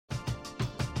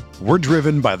We're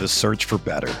driven by the search for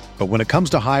better. But when it comes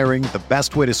to hiring, the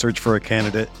best way to search for a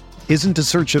candidate isn't to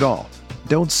search at all.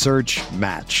 Don't search,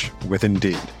 match with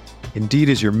Indeed. Indeed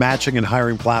is your matching and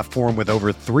hiring platform with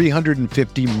over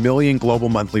 350 million global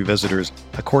monthly visitors,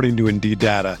 according to Indeed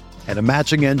data, and a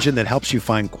matching engine that helps you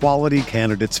find quality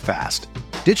candidates fast.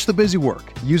 Ditch the busy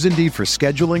work. Use Indeed for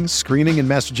scheduling, screening, and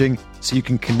messaging so you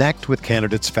can connect with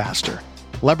candidates faster.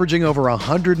 Leveraging over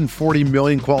 140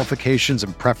 million qualifications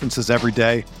and preferences every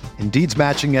day, Indeed's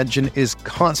matching engine is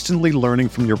constantly learning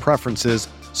from your preferences,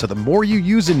 so the more you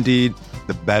use Indeed,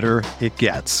 the better it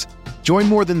gets. Join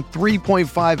more than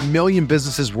 3.5 million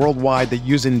businesses worldwide that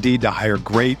use Indeed to hire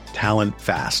great talent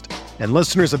fast. And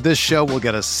listeners of this show will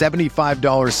get a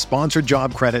 $75 sponsored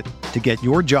job credit to get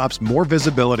your jobs more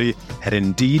visibility at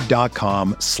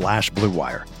Indeed.com/Blue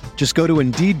Wire. Just go to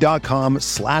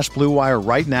Indeed.com/Blue Wire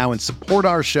right now and support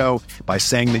our show by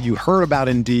saying that you heard about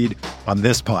Indeed on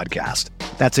this podcast.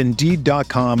 That's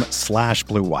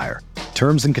Indeed.com/Blue Wire.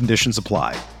 Terms and conditions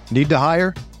apply. Need to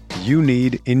hire? You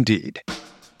need Indeed.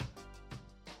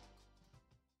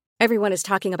 Everyone is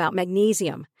talking about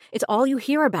magnesium. It's all you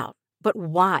hear about. But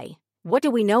why? What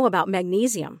do we know about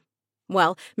magnesium?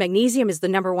 Well, magnesium is the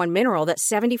number one mineral that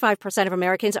 75% of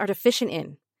Americans are deficient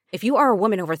in. If you are a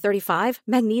woman over 35,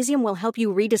 magnesium will help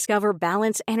you rediscover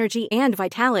balance, energy, and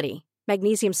vitality.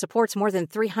 Magnesium supports more than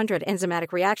 300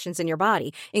 enzymatic reactions in your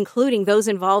body, including those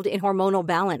involved in hormonal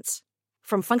balance.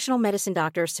 From functional medicine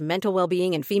doctors to mental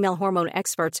well-being and female hormone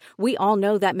experts, we all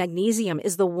know that magnesium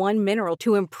is the one mineral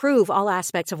to improve all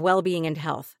aspects of well-being and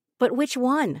health. But which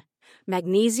one?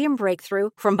 Magnesium Breakthrough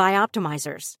from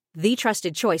Bioptimizers, the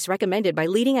trusted choice recommended by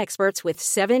leading experts with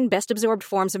 7 best-absorbed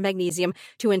forms of magnesium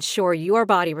to ensure your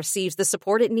body receives the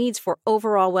support it needs for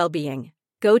overall well-being.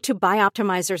 Go to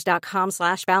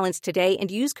bioptimizers.com/balance today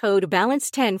and use code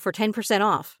BALANCE10 for 10%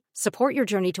 off. Support your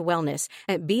journey to wellness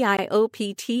at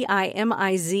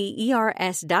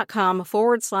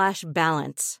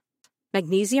bioptimizers.com/balance.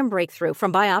 Magnesium Breakthrough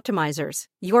from Bioptimizers,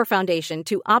 your foundation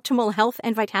to optimal health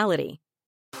and vitality.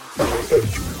 Entering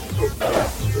the Pat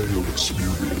Mayo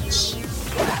Experience.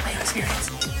 Pat Mayo Experience.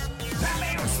 Pat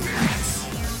Mayo Experience.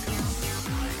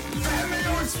 Pat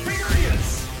Mayo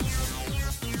Experience.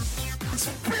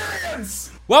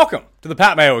 Experience. Welcome to the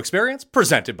Pat Mayo Experience,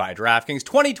 presented by DraftKings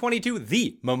 2022,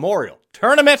 the Memorial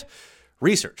Tournament.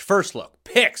 Research, first look,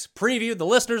 picks, preview, the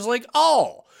Listeners League,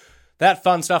 all that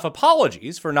fun stuff.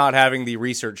 Apologies for not having the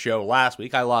research show last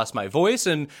week. I lost my voice,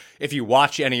 and if you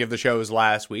watch any of the shows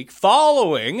last week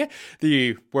following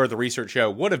where the research show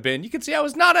would have been, you can see I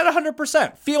was not at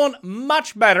 100%. Feeling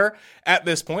much better at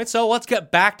this point, so let's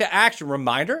get back to action.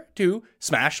 Reminder to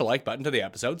smash the like button to the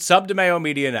episode, sub to Mayo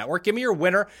Media Network, give me your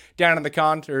winner down in the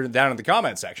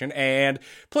comment section, and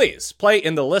please play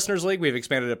in the Listeners League. We've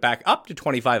expanded it back up to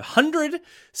 2,500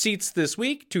 seats this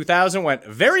week. 2,000 went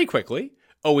very quickly.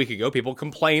 A week ago, people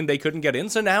complained they couldn't get in,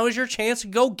 so now is your chance to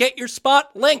go get your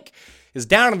spot. Link is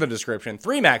down in the description.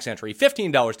 3 max entry,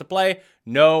 $15 to play,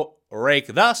 no rake,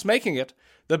 thus making it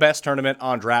the best tournament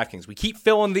on DraftKings. We keep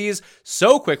filling these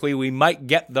so quickly, we might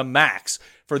get the max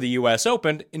for the U.S.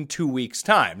 Open in 2 weeks'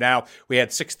 time. Now, we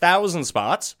had 6,000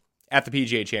 spots at the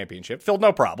PGA Championship, filled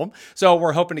no problem, so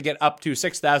we're hoping to get up to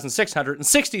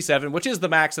 6,667, which is the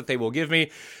max that they will give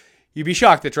me. You'd be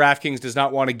shocked that DraftKings does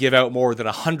not want to give out more than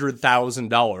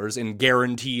 $100,000 in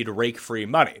guaranteed rake-free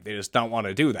money. They just don't want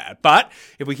to do that. But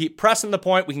if we keep pressing the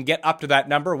point, we can get up to that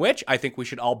number, which I think we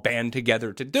should all band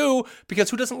together to do, because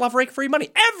who doesn't love rake-free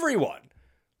money? Everyone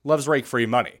loves rake-free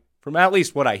money, from at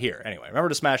least what I hear. Anyway, remember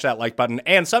to smash that like button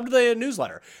and sub to the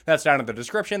newsletter. That's down in the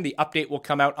description. The update will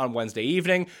come out on Wednesday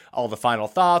evening. All the final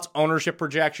thoughts, ownership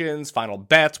projections, final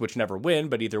bets, which never win,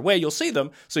 but either way, you'll see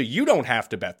them, so you don't have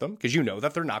to bet them, because you know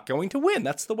that they're not going to win.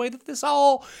 That's the way that this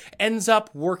all ends up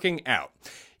working out.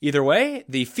 Either way,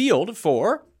 the field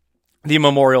for the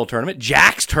Memorial Tournament,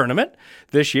 Jack's Tournament,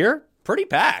 this year, pretty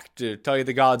packed, to tell you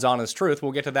the God's honest truth.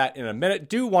 We'll get to that in a minute.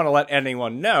 Do want to let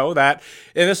anyone know that,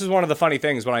 and this is one of the funny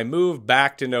things, when I moved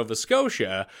back to Nova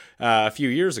Scotia a few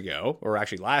years ago, or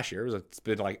actually last year, it's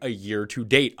been like a year to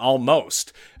date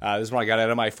almost. This is when I got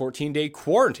out of my 14-day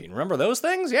quarantine. Remember those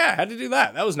things? Yeah, I had to do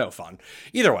that. That was no fun.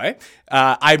 Either way,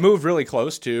 I moved really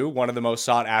close to one of the most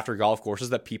sought-after golf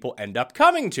courses that people end up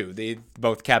coming to.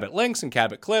 Both Cabot Links and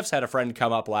Cabot Cliffs. Had a friend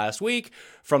come up last week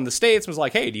from the States, was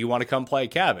like, hey, do you want to come play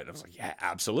Cabot? I was like, yeah,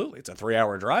 absolutely. It's a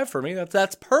 3-hour drive for me.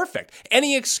 That's perfect.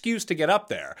 Any excuse to get up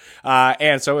there.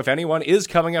 And so if anyone is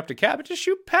coming up to Cabot, just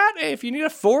shoot Pat. Hey, if you need a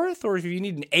 4th or if you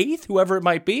need an 8th, whoever it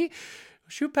might be,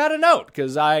 shoot Pat a note,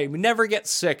 because I never get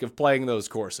sick of playing those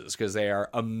courses because they are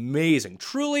amazing,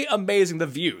 truly amazing. The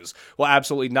views will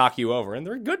absolutely knock you over, and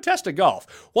they're a good test of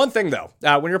golf. One thing though,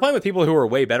 when you're playing with people who are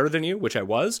way better than you, which I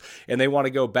was, and they want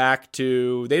to go back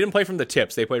to, they didn't play from the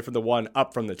tips, they played from the one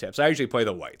up from the tips. I usually play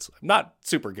the whites. I'm not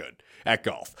super good at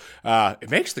golf. It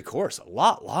makes the course a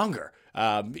lot longer.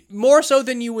 More so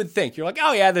than you would think. You're like,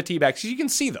 oh yeah, the tee boxes, you can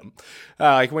see them.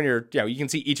 Like when you're, you can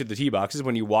see each of the tee boxes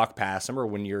when you walk past them or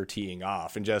when you're teeing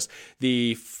off. And just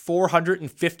the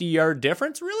 450-yard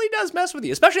difference really does mess with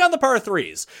you, especially on the par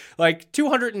threes. Like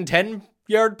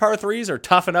 210-yard par threes are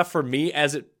tough enough for me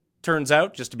as it turns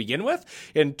out, just to begin with.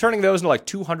 And turning those into like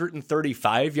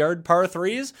 235-yard par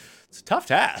threes, it's a tough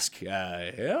task.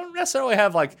 I don't necessarily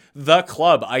have like the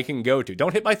club I can go to.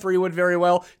 Don't hit my 3-wood very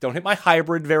well. Don't hit my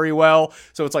hybrid very well.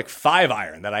 So it's like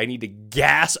 5-iron that I need to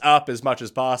gas up as much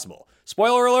as possible.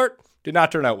 Spoiler alert, did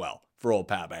not turn out well for old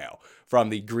Pat Mayo from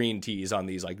the green tees on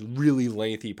these like really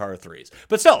lengthy par threes.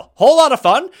 But still, whole lot of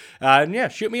fun. And yeah,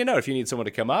 shoot me a note if you need someone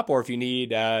to come up or if you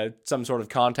need some sort of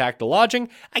contact to lodging.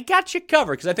 I got you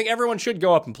covered because I think everyone should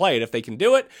go up and play it if they can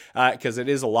do it because it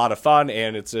is a lot of fun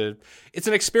and it's an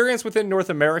experience within North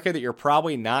America that you're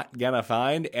probably not going to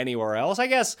find anywhere else. I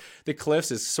guess the Cliffs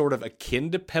is sort of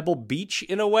akin to Pebble Beach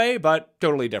in a way, but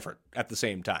totally different at the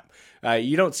same time.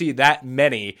 You don't see that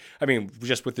many, I mean,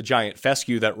 just with the giant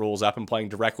fescue that rolls up and playing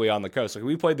directly on the coast. Like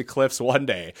we played the Cliffs one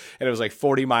day and it was like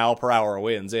 40-mile-per-hour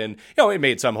winds and, it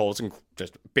made some holes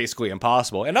just basically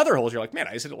impossible. And other holes, you're like, man,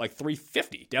 I just hit it like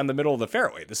 350 down the middle of the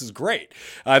fairway. This is great.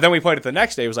 Then we played it the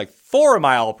next day. It was like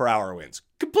 4-mile-per-hour winds.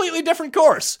 Completely different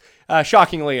course,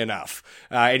 shockingly enough.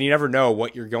 And you never know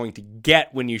what you're going to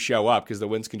get when you show up because the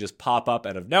winds can just pop up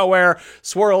out of nowhere,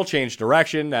 swirl, change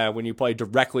direction. When you play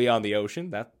directly on the ocean,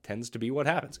 that tends to be what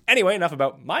happens. Anyway, enough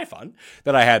about my fun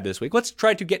that I had this week. Let's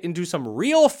try to get into some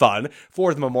real fun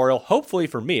for the Memorial. Hopefully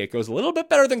for me, it goes a little bit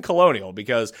better than Colonial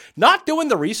because not doing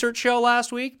the research show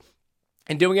last week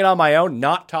and doing it on my own,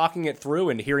 not talking it through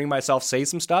and hearing myself say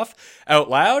some stuff out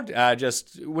loud,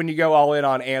 just when you go all in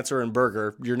on Answer and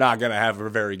Burger, you're not going to have a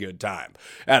very good time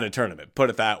at a tournament, put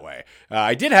it that way.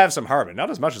 I did have some Harman, not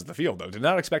as much as the field, though. Did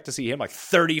not expect to see him like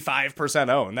 35%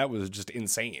 own. That was just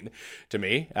insane to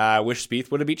me. I wish Spieth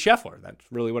would have beat Scheffler. That's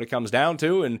really what it comes down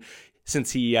to, and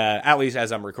since he, at least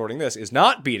as I'm recording this, is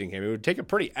not beating him, it would take a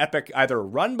pretty epic either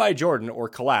run by Jordan or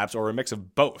collapse or a mix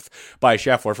of both by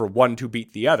Scheffler for one to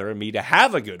beat the other and me to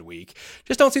have a good week.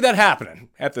 Just don't see that happening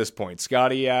at this point.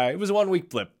 Scotty, it was a 1-week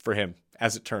blip for him,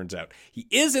 as it turns out. He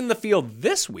is in the field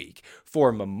this week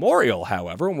for Memorial,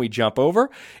 however, when we jump over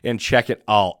and check it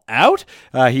all out.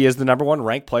 He is the number 1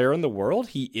 ranked player in the world.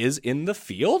 He is in the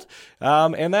field,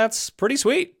 and that's pretty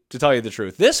sweet. To tell you the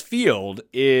truth, this field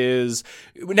is,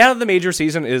 now that the major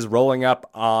season is rolling up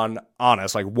on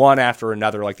us, like one after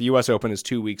another, like the U.S. Open is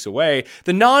 2 weeks away,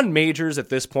 the non-majors at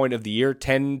this point of the year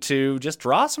tend to just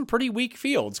draw some pretty weak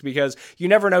fields because you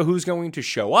never know who's going to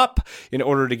show up in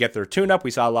order to get their tune-up.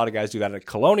 We saw a lot of guys do that at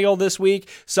Colonial this week.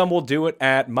 Some will do it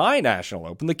at my National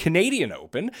Open, the Canadian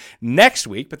Open, next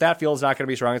week, but that field's not going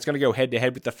to be strong. It's going to go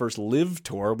head-to-head with the first Live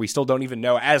Tour. We still don't even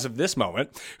know, as of this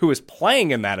moment, who is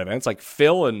playing in that event. It's like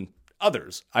Phil and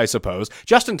others, I suppose.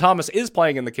 Justin Thomas is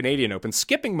playing in the Canadian Open,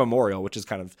 skipping Memorial, which is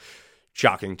kind of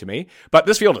shocking to me. But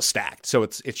this field is stacked. So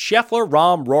it's Scheffler,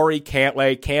 Rahm, Rory,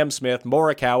 Cantlay, Cam Smith,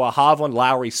 Morikawa, Hovland,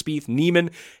 Lowry, Spieth,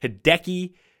 Neiman,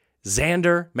 Hideki,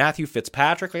 Xander, Matthew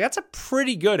Fitzpatrick. Like, that's a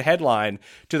pretty good headline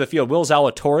to the field. Will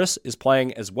Zalatoris is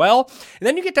playing as well. And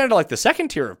then you get down to like the second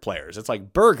tier of players. It's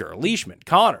like Berger, Leishman,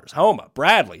 Connors, Homa,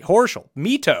 Bradley, Horschel,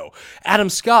 Mito, Adam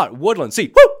Scott, Woodland.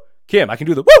 See, woo! Kim, I can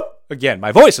do the woo! Again,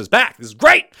 my voice is back. This is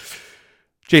great.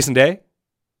 Jason Day,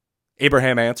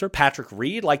 Abraham Answer, Patrick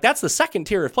Reed. Like, that's the second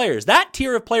tier of players. That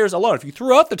tier of players alone, if you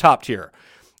threw out the top tier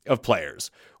of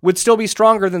players, would still be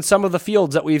stronger than some of the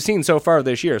fields that we've seen so far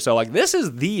this year. So, like, this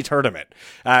is the tournament,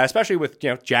 especially with,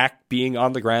 Jack being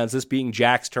on the grounds, this being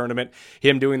Jack's tournament,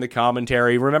 him doing the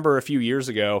commentary. Remember a few years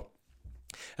ago,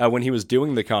 when he was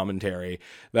doing the commentary,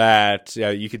 that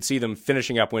you could see them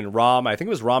finishing up when Rahm, I think it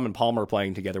was Rahm and Palmer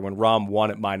playing together, when Rahm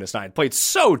won at -9. Played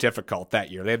so difficult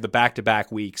that year. They had the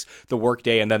back-to-back weeks, the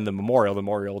workday, and then the Memorial. The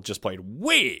Memorial just played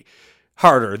way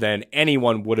harder than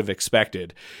anyone would have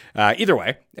expected. Either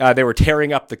way, they were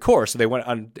tearing up the course, so they went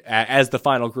on as the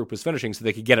final group was finishing so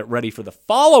they could get it ready for the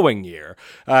following year.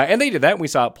 And they did that, and we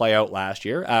saw it play out last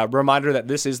year. Reminder that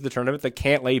this is the tournament that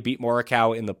Cantlay beat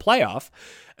Morikawa in the playoff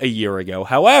a year ago.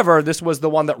 However, this was the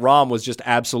one that Rahm was just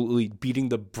absolutely beating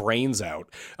the brains out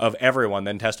of everyone,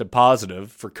 then tested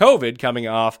positive for COVID coming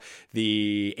off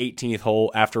the 18th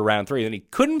hole after round 3. Then he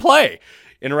couldn't play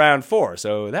in round 4.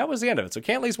 So that was the end of it. So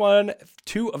Cantlay's won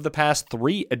 2 of the past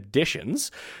 3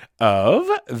 editions of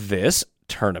this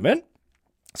tournament.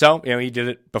 So, he did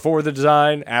it before the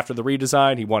design, after the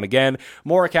redesign, he won again.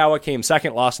 Morikawa came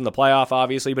second, lost in the playoff,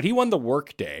 obviously, but he won the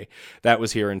workday that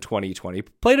was here in 2020.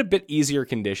 Played a bit easier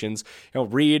conditions.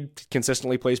 Reed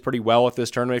consistently plays pretty well at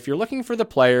this tournament. If you're looking for the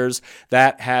players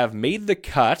that have made the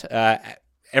cut,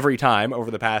 every time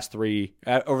over the past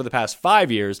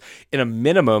 5 years in a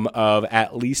minimum of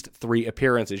at least 3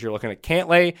 appearances. You're looking at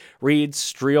Cantlay, Reed,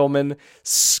 Streelman,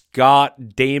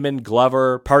 Scott, Damon,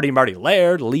 Glover, Marty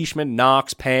Laird, Leishman,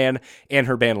 Knox, Pan,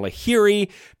 Anherban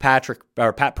Lahiri,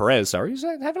 Pat Perez, he's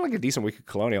having like a decent week at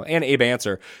Colonial, and Abe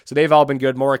Answer. So they've all been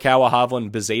good. Morikawa,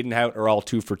 Hovland, Bezadenhout are all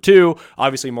 2 for 2.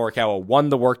 Obviously, Morikawa won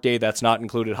the workday. That's not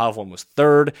included. Hovland was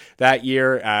 3rd that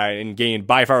year and gained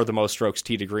by far the most strokes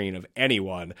tee to green of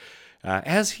anyone.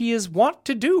 As he is wont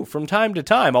to do from time to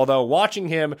time. Although watching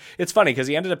him, it's funny because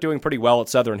he ended up doing pretty well at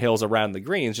Southern Hills around the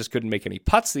greens, just couldn't make any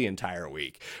putts the entire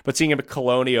week. But seeing him at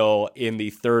Colonial in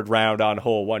the 3rd round on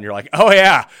hole 1, you're like, oh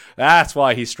yeah, that's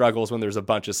why he struggles when there's a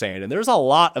bunch of sand. And there's a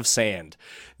lot of sand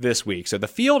this week. So the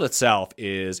field itself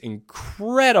is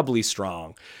incredibly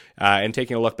strong. And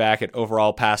taking a look back at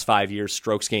overall past 5 years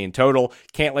strokes gained total,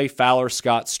 Cantlay, Fowler,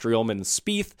 Scott, Streelman, and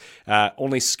Spieth.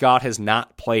 Only Scott has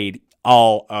not played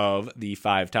all of the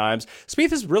 5 times.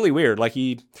 Spieth is really weird. Like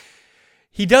he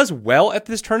does well at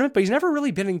this tournament, but he's never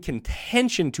really been in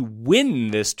contention to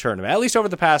win this tournament, at least over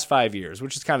the past 5 years,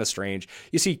 which is kind of strange.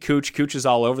 You see Cooch is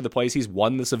all over the place. He's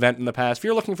won this event in the past. If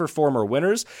you're looking for former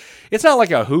winners, it's not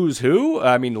like a who's who.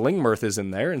 I mean, Lingmerth is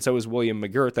in there, and so is William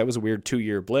McGirt. That was a weird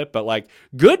 2-year blip, but like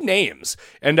good names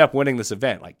end up winning this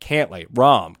event, like Cantlay,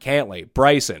 Rahm, Cantlay,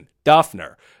 Bryson,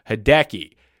 Duffner,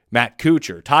 Hideki, Matt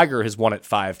Kuchar. Tiger has won it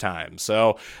 5 times.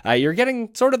 So you're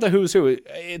getting sort of the who's who.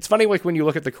 It's funny, like when you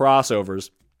look at the crossovers,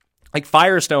 like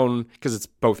Firestone, because it's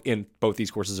both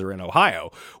these courses are in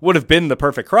Ohio, would have been the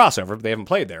perfect crossover, but they haven't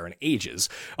played there in ages.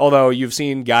 Although you've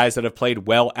seen guys that have played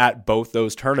well at both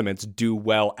those tournaments do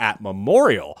well at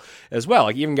Memorial as well.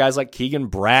 Like even guys like Keegan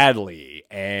Bradley,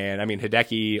 and I mean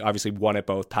Hideki obviously won at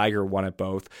both, Tiger won at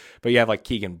both, but you have like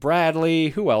Keegan Bradley.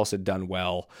 Who else had done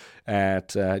well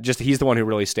at he's the one who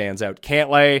really stands out.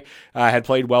 Cantlay had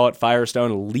played well at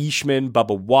Firestone. Leishman,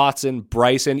 Bubba Watson,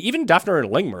 Bryson, even Duffner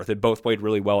and Lingmerth had both played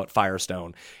really well at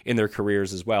Firestone in their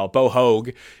careers as well. Bo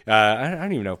Hogue, I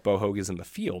don't even know if Bo Hogue is in the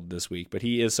field this week, but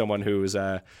he is someone who's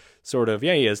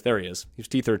he is. There he is. He was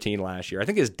T13 last year. I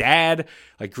think his dad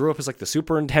grew up as the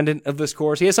superintendent of this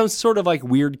course. He has some sort of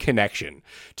weird connection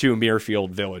to Muirfield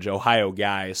Village, Ohio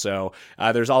guy. So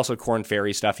there's also Korn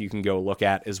Ferry stuff you can go look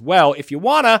at as well if you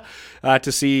wanna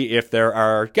to see if there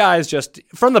are guys just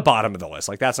from the bottom of the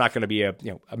list. That's not going to be a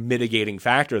mitigating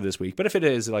factor this week. But if it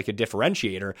is a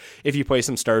differentiator, if you play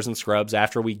some stars and scrubs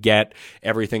after we get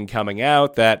everything coming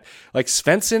out, that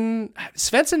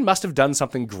Svensson must have done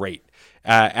something great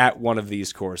at one of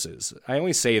these courses. I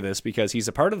only say this because he's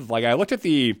a part of, I looked at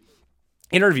the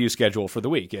interview schedule for the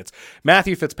week. It's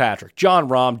Matthew Fitzpatrick, Jon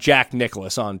Rahm, Jack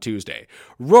Nicklaus on Tuesday,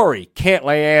 Rory,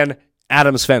 Cantlay, and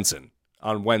Adam Svensson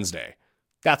on Wednesday.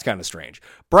 That's kind of strange.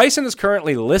 Bryson is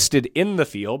currently listed in the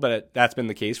field, but that's been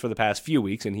the case for the past few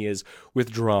weeks, and he is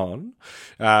withdrawn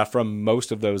from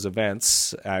most of those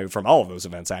events, from all of those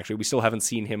events, actually. We still haven't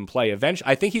seen him play. Eventually,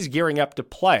 I think he's gearing up to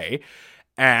play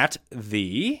at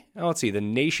the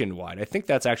Nationwide. I think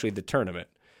that's actually the tournament.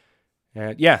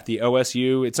 The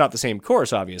OSU. It's not the same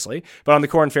course, obviously, but on the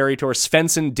Korn Ferry Tour,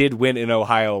 Svensson did win in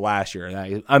Ohio last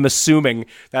year. I'm assuming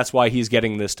that's why he's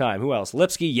getting this time. Who else?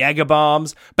 Lipsky,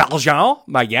 Yagabombs, Baljean,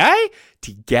 my guy,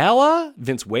 Tigala,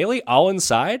 Vince Whaley, all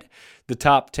inside the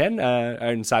top 10.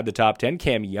 Inside the top 10,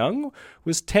 Cam Young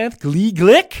was 10th.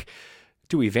 Glick.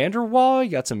 Dewey Vanderwall, you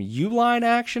got some U-line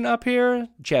action up here.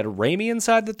 Chad Ramey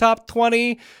inside the top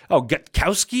 20. Oh,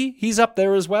 Gutkowski, he's up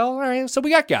there as well. All right, so we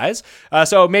got guys.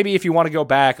 So maybe if you want to go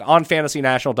back on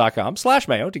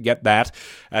fantasynational.com/Mayo to get that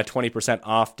 20%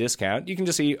 off discount, you can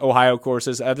just see Ohio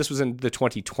courses. This was in the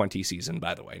 2020 season,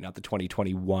 by the way, not the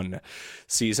 2021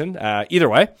 season. Either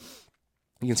way,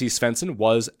 you can see Svensson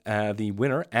was the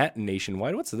winner at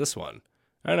Nationwide. What's this one?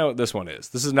 I don't know what this one is.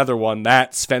 This is another one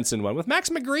that Svensson won with Max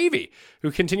McGreevy,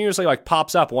 who continuously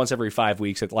pops up once every 5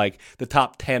 weeks at the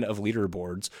top 10 of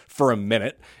leaderboards for a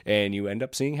minute, and you end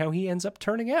up seeing how he ends up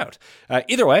turning out.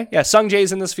 Either way, Sung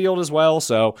Jae's in this field as well,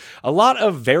 so a lot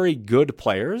of very good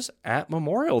players at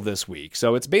Memorial this week.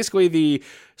 So it's basically the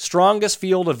strongest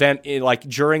field event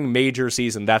during major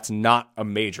season. That's not a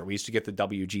major. We used to get the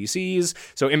WGCs,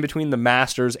 so in between the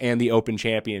Masters and the Open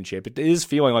Championship, it is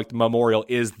feeling like the Memorial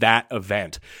is that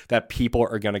event that people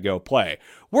are going to go play.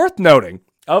 Worth noting,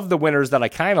 of the winners that I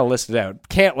kind of listed out,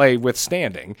 Cantlay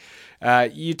withstanding,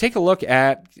 you take a look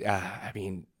at,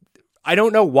 I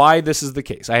don't know why this is the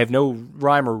case. I have no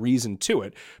rhyme or reason to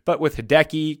it. But with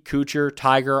Hideki, Kuchar,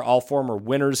 Tiger, all former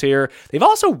winners here, they've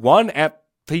also won at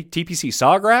TPC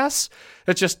Sawgrass.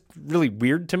 That's just really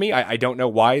weird to me. I don't know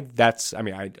why that's, I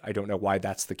don't know why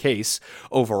that's the case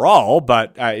overall,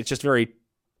 but it's just very,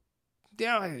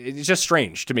 it's just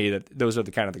strange to me that those are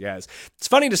the kind of the guys. It's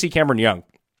funny to see Cameron Young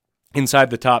inside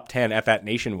the top 10 at that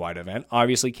nationwide event.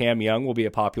 Obviously, Cam Young will be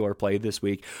a popular play this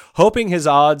week, hoping his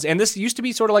odds, and this used to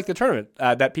be sort of like the tournament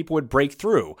that people would break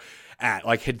through at,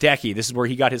 like Hideki. This is where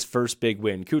he got his first big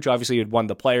win. Cooch obviously had won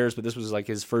the Players, but this was like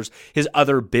his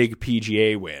other big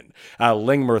PGA win.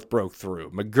 Lingmerth broke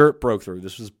through. McGirt broke through.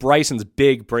 This was Bryson's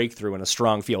big breakthrough in a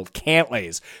strong field.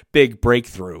 Cantlay's big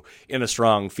breakthrough in a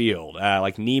strong field.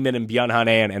 Like Neiman and Bjorn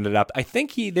Hanan ended up, I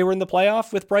think they were in the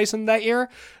playoff with Bryson that year.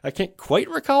 I can't quite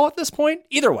recall at this point.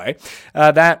 Either way,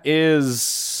 that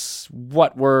is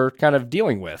what we're kind of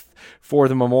dealing with for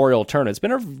the Memorial Tournament. It's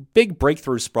been a big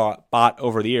breakthrough spot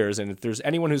over the years, and if there's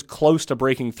anyone who's close to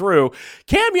breaking through,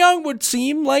 Cam Young would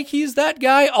seem like he's that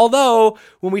guy, although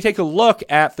when we take a look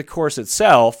at the course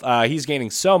itself, he's gaining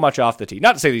so much off the tee.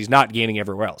 Not to say that he's not gaining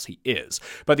everywhere else, he is,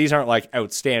 but these aren't like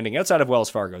outstanding, outside of Wells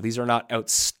Fargo, these are not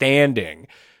outstanding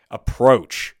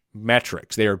approach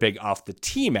metrics. They are big off the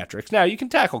tee metrics. Now, you can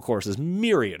tackle courses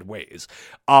myriad ways,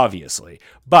 obviously,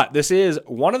 but this is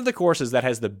one of the courses that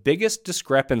has the biggest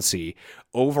discrepancy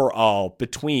overall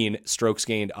between strokes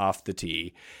gained off the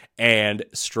tee and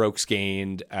strokes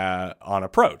gained on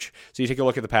approach. So you take a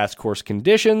look at the past course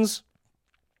conditions.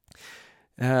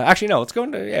 Actually, no, let's go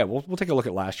into, we'll take a look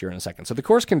at last year in a second. So the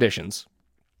course conditions,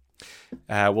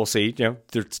 we'll see,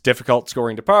 it's difficult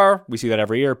scoring to par. We see that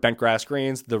every year. Bent grass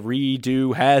greens. The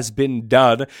redo has been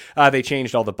done. They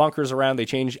changed all the bunkers around. They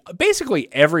changed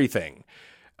basically everything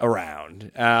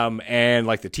around. And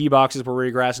like the tee boxes were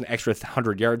regrassed, an extra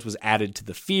 100 yards was added to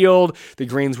the field. The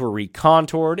greens were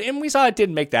recontoured, and we saw it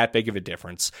didn't make that big of a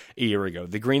difference a year ago.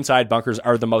 The greenside bunkers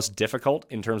are the most difficult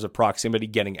in terms of proximity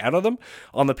getting out of them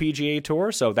on the PGA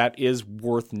Tour, so that is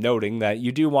worth noting that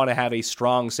you do want to have a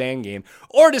strong sand game,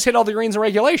 or just hit all the greens in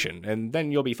regulation, and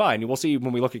then you'll be fine. We'll see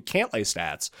when we look at Cantlay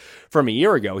stats from a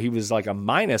year ago. He was like a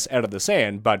minus out of the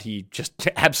sand, but he just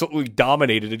absolutely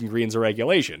dominated in greens in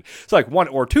regulation. It's like one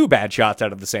or two bad shots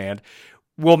out of the sand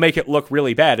will make it look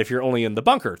really bad if you're only in the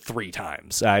bunker 3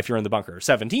 times. If you're in the bunker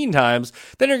 17 times,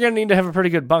 then you're going to need to have a pretty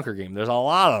good bunker game. There's a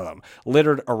lot of them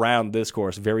littered around this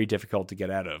course, very difficult to get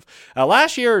out of.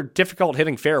 Last year, difficult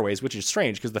hitting fairways, which is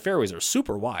strange because the fairways are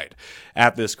super wide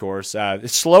at this course.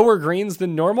 Slower greens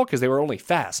than normal because they were only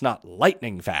fast, not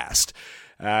lightning fast.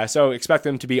 So expect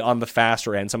them to be on the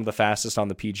faster end, some of the fastest on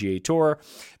the PGA Tour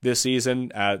this season.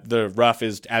 The rough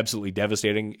is absolutely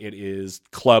devastating. It is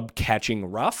club catching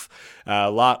rough.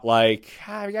 A lot like,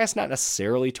 I guess not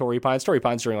necessarily Torrey Pines. Torrey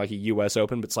Pines during like a U.S.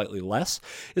 Open, but slightly less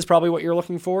is probably what you're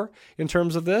looking for in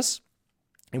terms of this.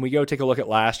 And we go take a look at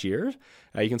last year.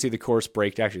 You can see the course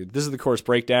breakdown. Actually, this is the course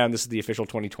breakdown. This is the official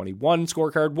 2021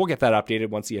 scorecard. We'll get that updated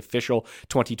once the official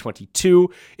 2022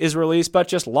 is released. But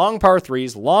just long par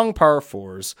 3s, long par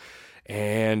 4s.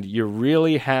 And you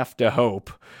really have to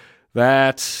hope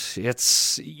that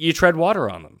you tread water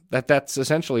on them. That's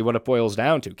essentially what it boils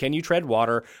down to. Can you tread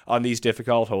water on these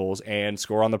difficult holes and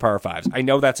score on the par 5s? I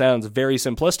know that sounds very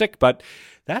simplistic, but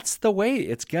that's the way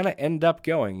it's going to end up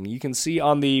going. You can see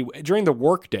during the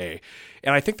workday,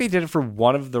 and I think they did it for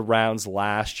one of the rounds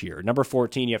last year. Number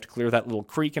 14, you have to clear that little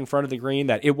creek in front of the green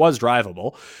that it was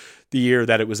drivable the year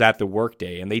that it was at the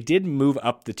workday. And they did move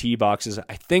up the tee boxes,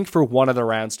 I think, for one of the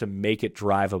rounds to make it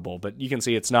drivable. But you can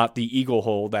see it's not the eagle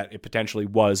hole that it potentially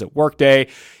was at workday.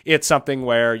 It's something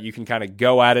where you can kind of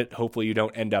go at it. Hopefully you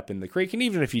don't end up in the creek. And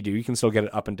even if you do, you can still get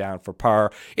it up and down for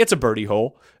par. It's a birdie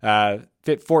hole.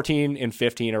 14 and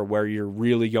 15 are where you're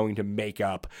really going to make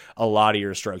up a lot of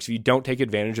your strokes. If you don't take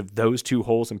advantage of those 2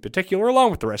 holes in particular,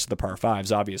 along with the rest of the par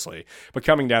 5s, obviously, but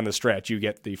coming down the stretch, you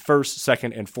get the first,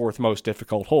 second, and fourth most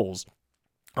difficult holes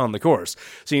on the course.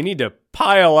 So you need to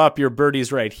pile up your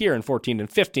birdies right here in 14 and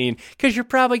 15 because you're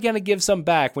probably going to give some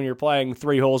back when you're playing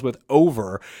 3 holes with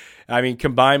over.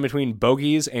 combined between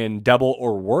bogeys and double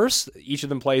or worse, each of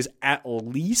them plays at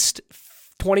least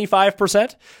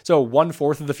 25%. So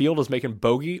 1/4 of the field is making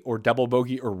bogey or double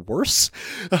bogey or worse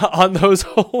on those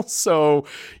holes. So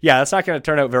yeah, that's not going to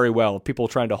turn out very well. People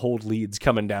trying to hold leads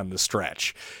coming down the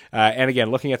stretch. And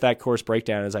again, looking at that course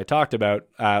breakdown, as I talked about,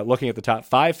 looking at the top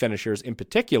 5 finishers in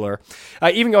particular,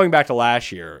 even going back to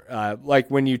last year, like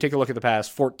when you take a look at the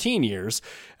past 14 years,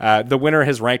 the winner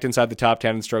has ranked inside the top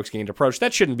 10 in strokes gained approach.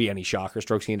 That shouldn't be any shocker.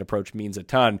 Strokes gained approach means a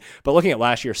ton. But looking at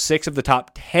last year, 6 of the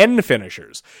top 10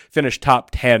 finishers finished top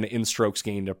 10 in strokes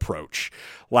gained approach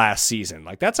last season.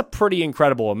 Like, that's a pretty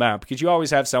incredible amount, because you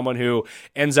always have someone who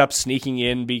ends up sneaking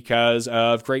in because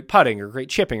of great putting or great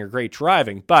chipping or great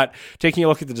driving. But taking a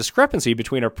look at the discrepancy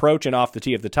between approach and off the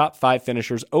tee of the top 5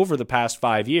 finishers over the past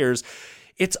 5 years,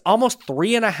 it's almost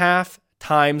 3.5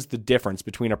 times the difference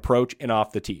between approach and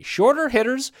off the tee. Shorter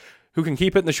hitters who can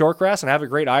keep it in the short grass and have a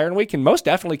great iron week can most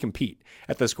definitely compete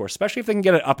at this course, especially if they can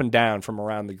get it up and down from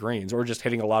around the greens, or just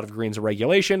hitting a lot of greens in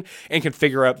regulation and can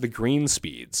figure out the green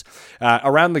speeds.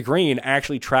 Around the green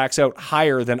actually tracks out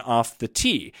higher than off the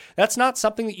tee. That's not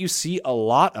something that you see a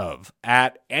lot of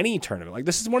at any tournament. Like,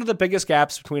 this is one of the biggest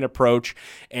gaps between approach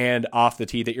and off the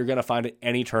tee that you're going to find at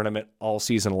any tournament all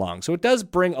season long. So it does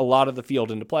bring a lot of the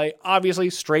field into play. Obviously,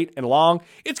 straight and long,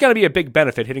 it's going to be a big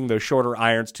benefit hitting those shorter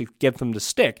irons to get them to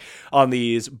stick on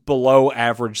these below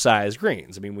average size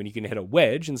greens. I mean, when you can hit a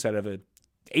wedge instead of a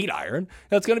 8-iron,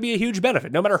 that's going to be a huge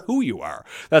benefit. No matter who you are,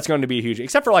 that's going to be a huge,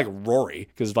 except for like Rory,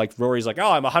 because like Rory's like,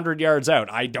 oh, I'm 100 yards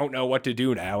out. I don't know what to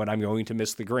do now, and I'm going to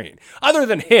miss the green. Other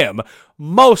than him,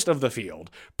 most of the field,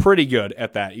 pretty good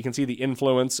at that. You can see the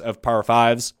influence of par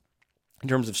 5s in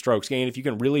terms of strokes gained. If you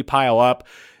can really pile up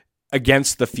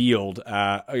against the field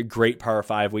a great par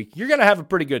 5 week, you're going to have a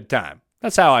pretty good time.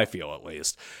 That's how I feel, at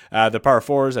least. The par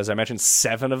 4s, as I mentioned,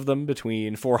 7 of them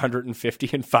between 450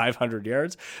 and 500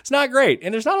 yards. It's not great.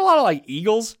 And there's not a lot of like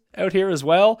eagles out here as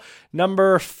well.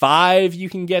 Number 5 you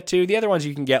can get to. The other ones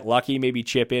you can get lucky, maybe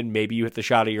chip in, maybe you hit the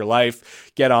shot of your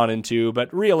life, get on into,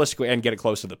 but realistically, and get it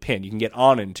close to the pin. You can get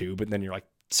on into, but then you're like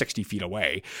 60 feet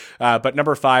away. But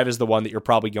number 5 is the one that you're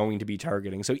probably going to be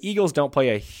targeting. So eagles don't play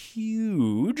a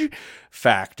huge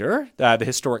factor. The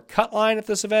historic cut line at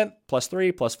this event,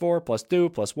 +3, +4, +2,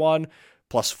 +1,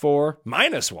 +4,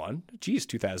 -1. Geez,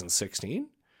 2016.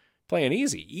 Playing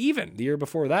easy, even the year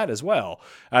before that as well.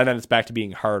 And then it's back to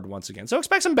being hard once again. So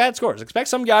expect some bad scores. Expect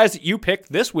some guys that you picked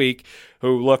this week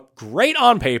who look great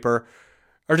on paper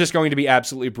are just going to be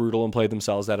absolutely brutal and play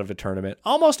themselves out of a tournament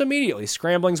almost immediately.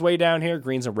 Scrambling's way down here.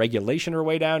 Greens and regulation are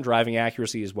way down. Driving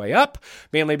accuracy is way up,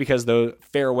 mainly because the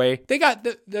fairway, they got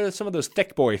some of those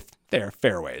thick boy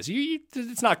fairways.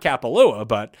 It's not Kapalua,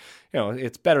 but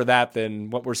it's better that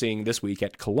than what we're seeing this week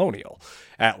at Colonial,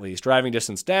 at least. Driving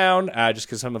distance down, just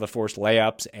because some of the forced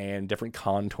layups and different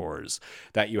contours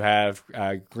that you have.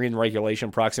 Green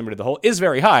regulation proximity to the hole is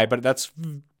very high, but that's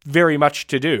very much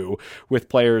to do with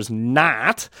players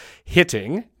not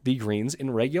hitting the greens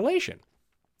in regulation.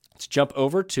 Let's jump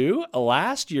over to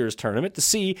last year's tournament to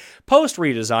see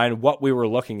post-redesign what we were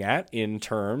looking at in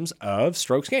terms of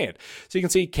strokes gained. So you can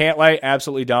see Cantlay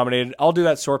absolutely dominated. I'll do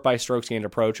that sort by strokes gained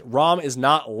approach. Rahm is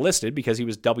not listed because he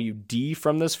was WD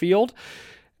from this field.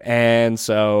 And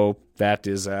so that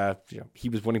is, he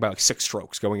was winning by like 6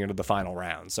 strokes going into the final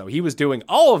round. So he was doing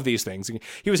all of these things.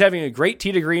 He was having a great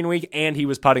tee to green week, and he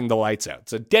was putting the lights out.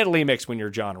 It's a deadly mix when you're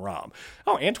Jon Rahm.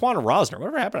 Oh, Antoine Rosner.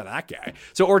 Whatever happened to that guy?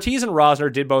 So Ortiz and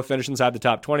Rosner did both finish inside the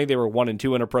top 20. They were 1 and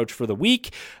 2 in approach for the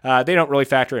week. They don't really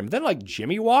factor in. But then like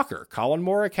Jimmy Walker, Colin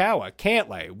Morikawa,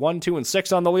 Cantlay, 1, 2, and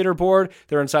 6 on the leaderboard.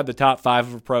 They're inside the top 5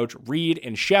 of approach. Reed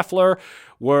and Scheffler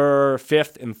were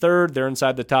 5th and 3rd. They're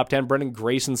inside the top 10. Brendan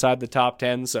Grace inside the top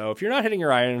 10. So if you're not hitting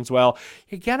your irons well,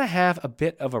 you're going to have a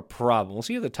bit of a problem. We'll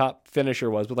see who the top finisher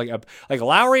was. But like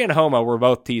Lowry and Homa were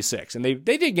both T6. And they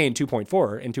did gain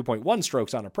 2.4 and 2.1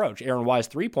 strokes on approach. Aaron Wise,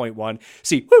 3.1.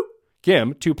 See,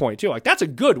 Kim, 2.2. Like, that's a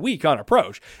good week on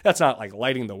approach. That's not like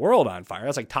lighting the world on fire.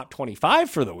 That's like top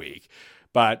 25 for the week.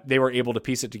 But they were able to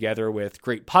piece it together with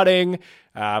great putting,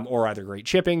 or either great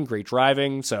chipping, great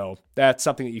driving. So that's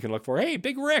something that you can look for. Hey,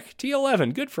 Big Rick,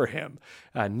 T11, good for him.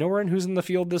 Noren, who's in the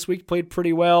field this week, played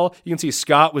pretty well. You can see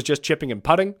Scott was just chipping and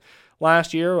putting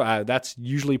last year. That's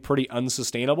usually pretty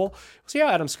unsustainable. We'll see how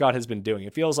Adam Scott has been doing.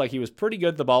 It feels like he was pretty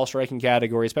good in the ball striking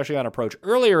category, especially on approach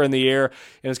earlier in the year,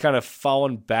 and has kind of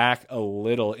fallen back a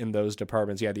little in those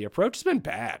departments. Yeah, the approach has been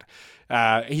bad.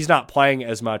 He's not playing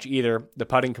as much either. The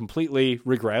putting completely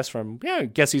regressed from, I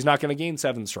guess he's not going to gain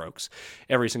 7 strokes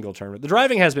every single tournament. The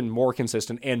driving has been more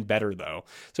consistent and better, though.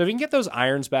 So if you can get those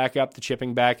irons back up, the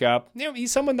chipping back up,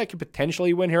 he's someone that could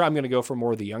potentially win here. I'm going to go for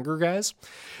more of the younger guys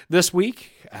this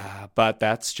week, but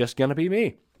that's just going to be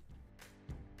me.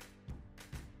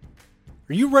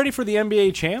 Are you ready for the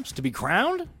NBA champs to be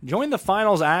crowned? Join the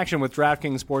finals action with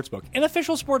DraftKings Sportsbook, an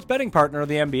official sports betting partner of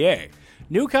the NBA.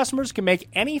 New customers can make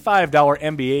any $5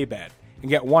 NBA bet and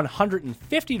get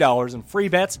 $150 in free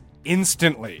bets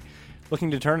instantly.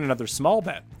 Looking to turn another small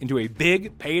bet into a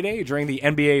big payday during the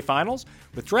NBA Finals?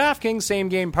 With DraftKings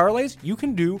same-game parlays, you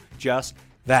can do just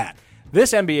that.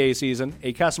 This NBA season,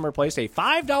 a customer placed a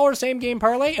 $5 same-game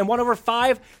parlay and won over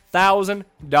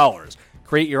 $5,000.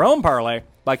 Create your own parlay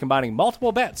by combining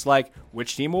multiple bets like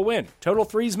which team will win, total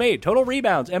threes made, total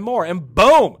rebounds, and more, and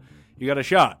boom, you got a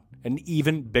shot, an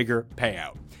even bigger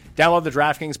payout. Download the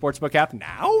DraftKings Sportsbook app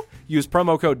now, use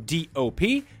promo code DOP,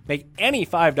 make any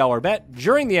 $5 bet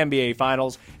during the NBA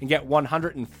Finals, and get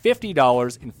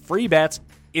 $150 in free bets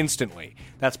instantly.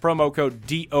 That's promo code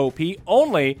DOP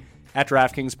only at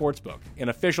DraftKings Sportsbook, an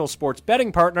official sports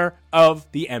betting partner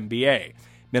of the NBA.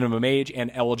 Minimum age and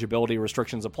eligibility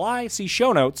restrictions apply. See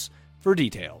show notes for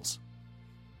details.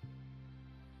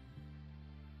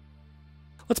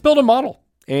 Let's build a model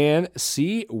and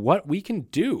see what we can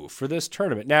do for this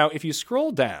tournament. Now, if you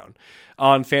scroll down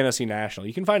on Fantasy National,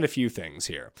 you can find a few things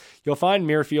here. You'll find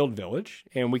Muirfield Village,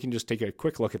 and we can just take a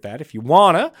quick look at that if you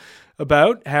wanna,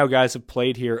 about how guys have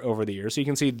played here over the years. So you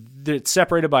can see that it's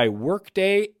separated by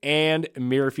Workday and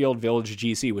Muirfield Village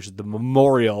GC, which is the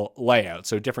memorial layout.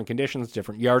 So different conditions,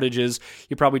 different yardages.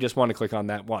 You probably just want to click on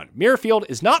that one. Muirfield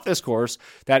is not this course.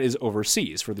 That is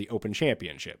overseas for the Open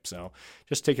Championship. So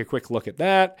just take a quick look at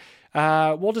that.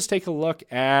 We'll just take a look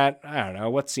at, I don't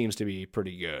know, what seems to be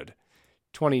pretty good.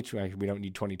 We don't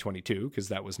need 2022 because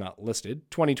that was not listed.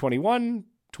 2021,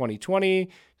 2020,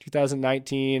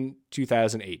 2019,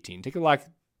 2018. Take a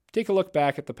look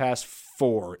back at the past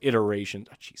 4 iterations.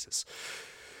 Oh, Jesus.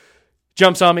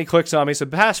 Jumps on me, clicks on me. So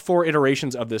the past 4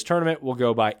 iterations of this tournament will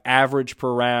go by average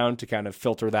per round to kind of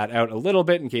filter that out a little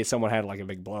bit in case someone had like a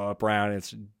big blow-up round and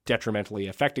it's detrimentally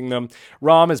affecting them.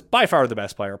 Rahm is by far the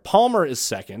best player. Palmer is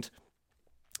second.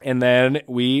 And then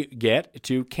we get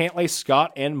to Cantlay,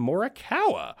 Scott, and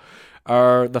Morikawa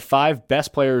are the 5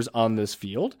 best players on this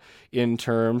field in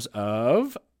terms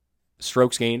of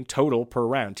strokes gained total per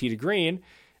round. Tee to green,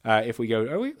 if we go,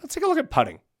 let's take a look at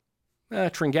putting.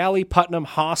 Tringali, Putnam,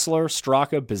 Hostler,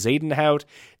 Straka, Bezadenhout,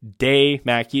 Day,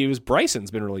 Mac Hughes. Bryson's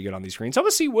been really good on these greens. So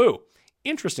let's see Woo.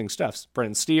 Interesting stuff.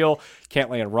 Brendan Steele,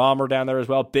 Cantlay and Rahm are down there as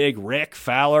well. Big Rick,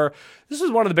 Fowler. This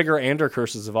was one of the bigger Ander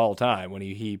curses of all time when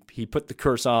he put the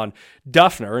curse on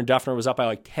Duffner, and Duffner was up by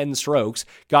like 10 strokes,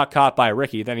 got caught by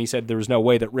Ricky. Then he said there was no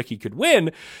way that Ricky could win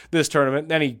this tournament.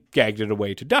 Then he gagged it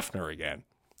away to Duffner again.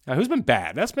 Now, who's been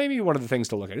bad? That's maybe one of the things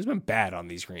to look at. Who's been bad on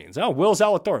these greens? Oh, Will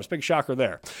Zalatoris. Big shocker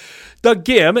there. Doug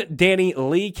Gim, Danny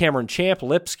Lee, Cameron Champ,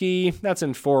 Lipsky. That's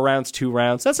in 4 rounds, 2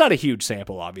 rounds. That's not a huge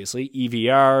sample, obviously.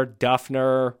 EVR,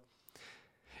 Duffner.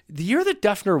 The year that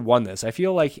Duffner won this, I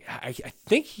feel like, I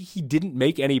think he didn't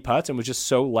make any putts and was just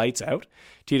so lights out.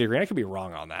 Tee to green. I could be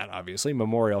wrong on that, obviously.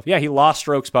 Memorial. Yeah, he lost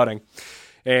strokes putting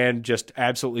and just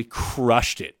absolutely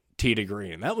crushed it. Tee to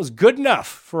green. That was good enough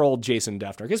for old Jason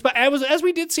Duffner. But as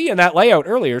we did see in that layout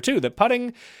earlier too, that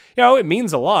putting, it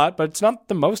means a lot, but it's not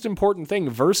the most important thing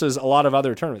versus a lot of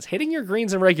other tournaments. Hitting your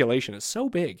greens in regulation is so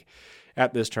big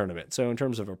at this tournament. So in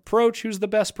terms of approach, who's the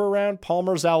best per round?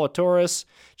 Palmer, Zalatoris.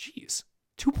 Jeez,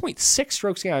 2.6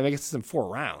 strokes gained. I guess it's in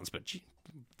 4 rounds, but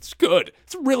it's good.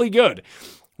 It's really good.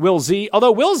 Will Z,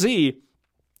 although Will Z,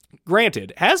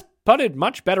 granted, has putted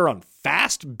much better on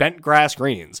fast bent grass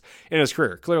greens in his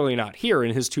career. Clearly not here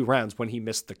in his 2 rounds when he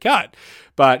missed the cut.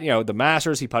 But, the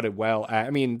Masters, he putted well.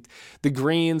 The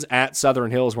greens at Southern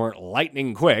Hills weren't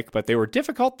lightning quick, but they were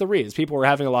difficult to read. People were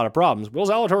having a lot of problems. Will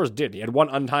Zalatoris did. He had 1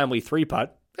 untimely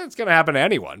 3-putt. It's going to happen to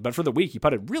anyone. But for the week, he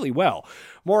putted really well.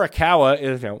 Morikawa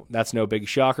is, that's no big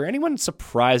shocker. Anyone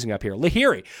surprising up here?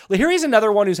 Lahiri. Lahiri's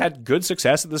another one who's had good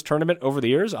success at this tournament over the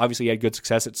years. Obviously, he had good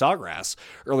success at Sawgrass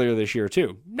earlier this year,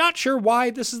 too. Not sure why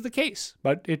this is the case,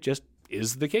 but it just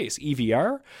is the case.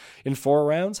 EVR in 4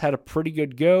 rounds had a pretty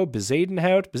good go.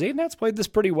 Bezadenhout's played this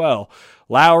pretty well.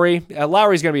 Lowry's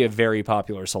going to be a very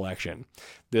popular selection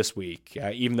this week.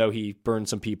 Even though he burned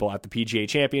some people at the PGA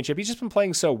Championship, he's just been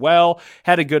playing so well.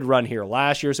 Had a good run here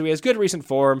last year, so he has good recent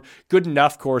form, good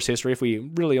enough course history if we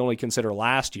really only consider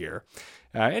last year.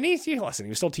 And he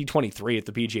was still T23 at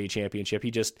the PGA Championship.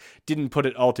 He just didn't put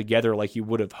it all together like you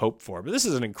would have hoped for. But this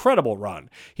is an incredible run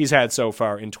he's had so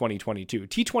far in 2022.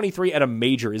 T23 at a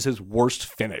major is his worst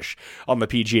finish on the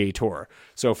PGA Tour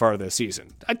so far this season.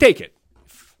 I'd take it.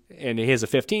 And he has a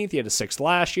 15th. He had a 6th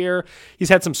last year. He's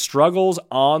had some struggles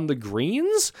on the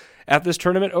greens at this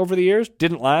tournament over the years.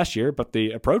 Didn't last year, but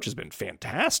the approach has been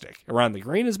fantastic. Around the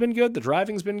green has been good. The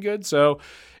driving's been good. So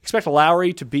expect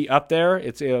Lowry to be up there.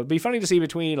 It'll be funny to see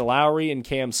between Lowry and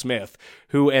Cam Smith,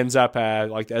 who ends up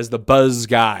as the buzz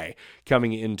guy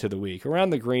coming into the week.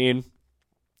 Around the green,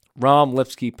 Rahm,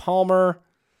 Lipsky, Palmer.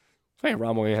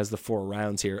 Rahm only has the 4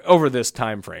 rounds here over this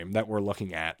time frame that we're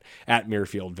looking at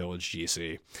Muirfield Village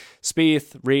GC.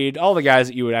 Spieth, Reed, all the guys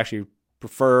that you would actually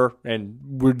prefer and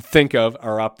would think of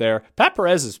are up there. Pat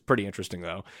Perez is pretty interesting,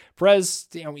 though. Perez,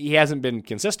 he hasn't been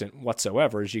consistent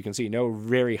whatsoever. As you can see, no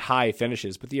very high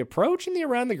finishes, but the approach in the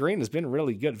around the green has been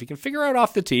really good. If you can figure out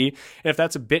off the tee, and if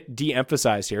that's a bit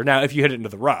de-emphasized here. Now, if you hit it into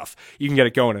the rough, you can get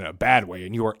it going in a bad way,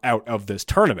 and you are out of this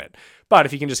tournament. But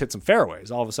if you can just hit some fairways,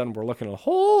 all of a sudden we're looking a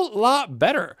whole lot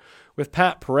better with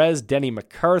Pat Perez, Denny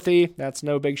McCarthy. That's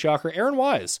no big shocker. Aaron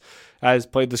Wise has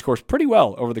played this course pretty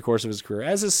well over the course of his career,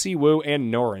 as is Siwoo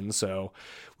and Noren. So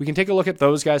we can take a look at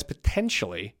those guys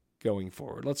potentially going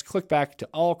forward. Let's click back to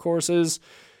all courses,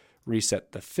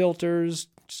 reset the filters,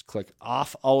 just click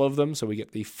off all of them so we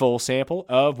get the full sample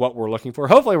of what we're looking for.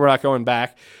 Hopefully we're not going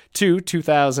back to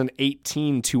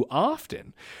 2018 too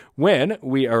often when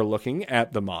we are looking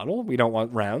at the model. We don't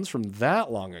want rounds from that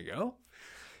long ago.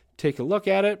 Take a look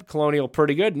at it. Colonial,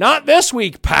 pretty good. Not this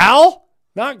week, pal.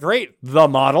 Not great. The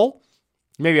model.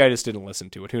 Maybe I just didn't listen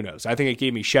to it. Who knows? I think it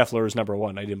gave me Scheffler as number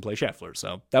 1. I didn't play Scheffler,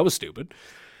 so that was stupid.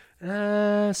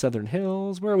 Southern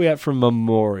Hills. Where are we at for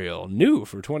Memorial? New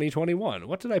for 2021.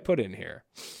 What did I put in here?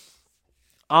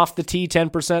 Off the tee,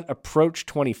 10%. Approach,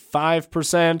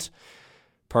 25%.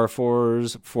 Par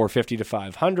 4s, 450 to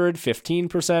 500,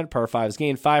 15%. Par 5s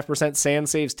gain 5%. Sand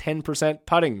saves 10%.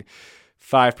 Putting,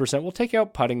 5%. We'll take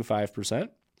out putting 5%.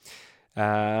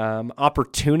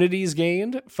 Opportunities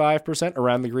gained 5%.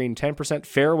 Around the green 10%.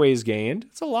 Fairways gained.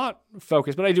 It's a lot of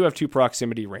focus, but I do have 2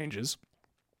 proximity ranges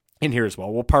in here as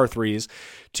well. Well, par 3s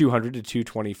 200 to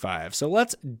 225. So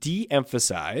let's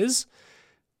de-emphasize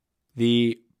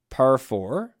the par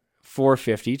 4,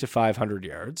 450 to 500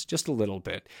 yards just a little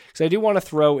bit, because I do want to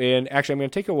throw in. Actually, I'm going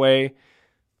to take away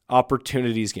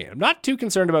opportunities gained. I'm not too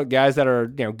concerned about guys that are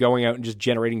going out and just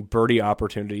generating birdie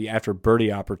opportunity after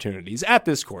birdie opportunities at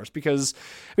this course, because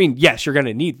yes, you're going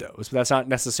to need those, but that's not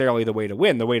necessarily the way to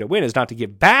win. The way to win is not to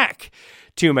give back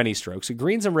too many strokes. So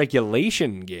greens and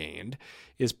regulation gained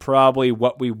is probably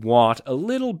what we want a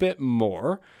little bit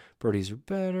more. Birdies are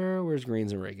better. Where's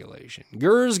greens and regulation?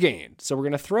 Gers gained. So we're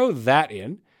going to throw that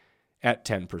in at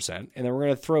 10%, and then we're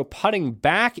going to throw putting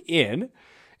back in.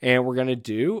 And we're going to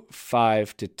do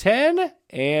 5 to 10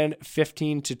 and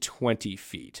 15 to 20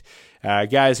 feet.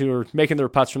 Guys who are making their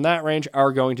putts from that range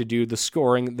are going to do the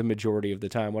scoring the majority of the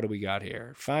time. What do we got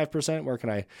here? 5%? Where can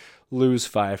I lose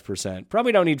 5%?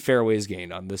 Probably don't need fairways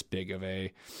gained on this big of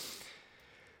a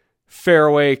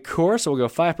fairway course. So we'll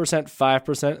go 5%,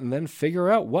 5%, and then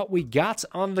figure out what we got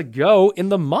on the go in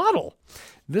the model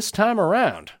this time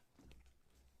around.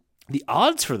 The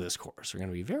odds for this course are going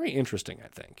to be very interesting, I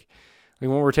think. When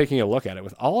we're taking a look at it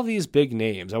with all of these big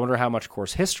names, I wonder how much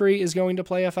course history is going to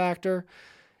play a factor,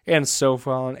 and so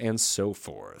on and so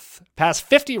forth. Past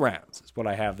 50 rounds is what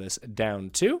I have this down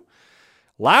to.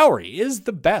 Lowry is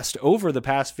the best over the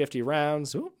past 50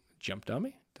 rounds. Ooh, jumped on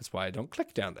me. That's why I don't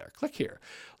click down there. Click here.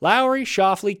 Lowry,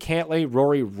 Schauffele, Cantlay,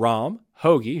 Rory, Rahm,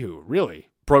 Hoagie, who really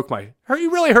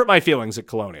hurt my feelings at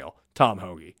Colonial. Tom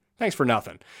Hoagie. Thanks for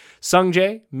nothing.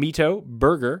 Sungjae, Mito,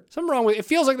 Berger. It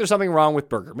feels like there's something wrong with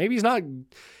Berger. Maybe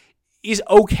he's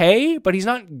okay, but he's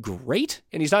not great,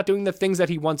 and he's not doing the things that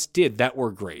he once did that were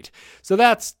great. So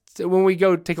that's, when we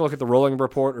go take a look at the rolling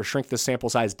report or shrink the sample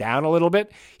size down a little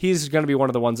bit, he's going to be one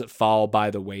of the ones that fall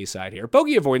by the wayside here.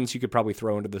 Bogey avoidance you could probably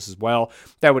throw into this as well.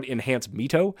 That would enhance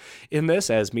Mito in this,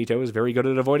 as Mito is very good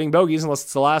at avoiding bogeys unless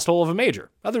it's the last hole of a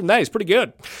major. Other than that, he's pretty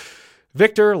good.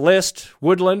 Victor, List,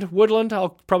 Woodland. Woodland,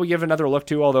 I'll probably give another look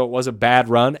to, although it was a bad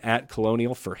run at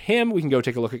Colonial for him. We can go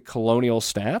take a look at Colonial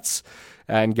stats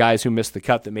and guys who missed the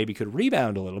cut that maybe could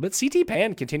rebound a little bit. CT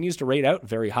Pan continues to rate out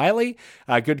very highly.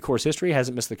 Good course history,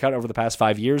 hasn't missed the cut over the past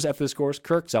 5 years at this course.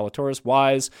 Kirk, Zalatoris,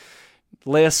 Wise,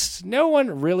 List. No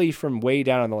one really from way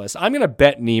down on the list. I'm going to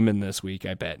bet Neiman this week,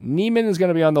 I bet. Neiman is going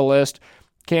to be on the list.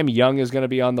 Cam Young is going to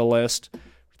be on the list.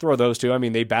 Throw those two.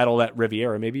 They battle at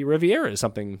Riviera. Maybe Riviera is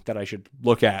something that I should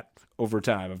look at over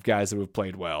time of guys that have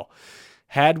played well.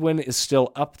 Hadwin is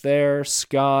still up there.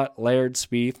 Scott, Laird,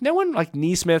 Spieth. No one like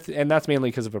Neesmith, and that's mainly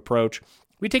because of approach.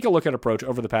 We take a look at approach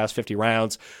over the past 50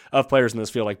 rounds of players in this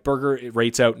field. Like Berger, it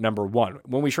rates out number 1.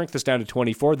 When we shrink this down to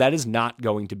 24, that is not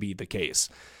going to be the case.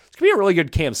 It's going to be a really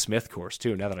good Cam Smith course,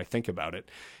 too, now that I think about it.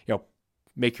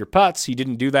 make your putts. He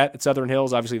didn't do that at Southern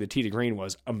Hills. Obviously, the tee to green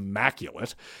was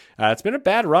immaculate. It's been a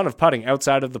bad run of putting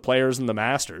outside of the Players and the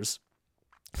Masters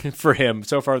for him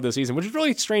so far this season, which is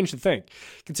really strange to think,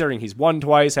 considering he's won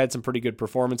twice, had some pretty good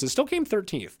performances, still came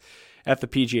 13th at the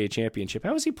PGA Championship.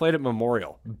 How has he played at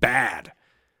Memorial? Bad.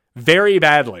 Very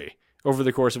badly over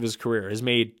the course of his career. Has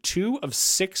made 2 of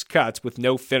 6 cuts with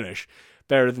no finish,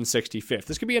 better than 65th.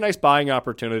 This could be a nice buying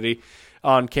opportunity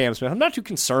on Cam Smith. I'm not too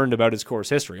concerned about his course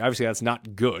history. Obviously, that's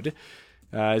not good.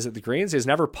 Is it the greens? He has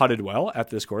never putted well at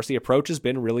this course. The approach has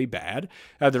been really bad.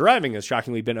 The driving has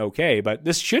shockingly been okay, but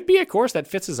this should be a course that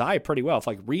fits his eye pretty well. If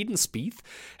like Reed and Spieth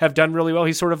have done really well,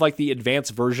 he's sort of like the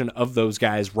advanced version of those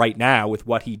guys right now with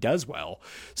what he does well.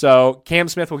 So Cam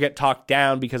Smith will get talked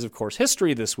down because of course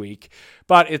history this week,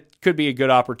 but it could be a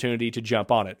good opportunity to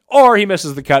jump on it. Or he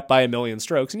misses the cut by a million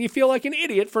strokes and you feel like an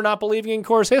idiot for not believing in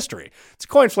course history. It's a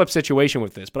coin flip situation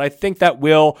with this, but I think that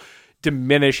will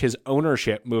diminish his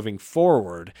ownership moving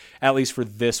forward, at least for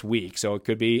this week. So it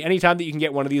could be anytime that you can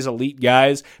get one of these elite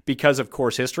guys because of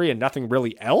course history and nothing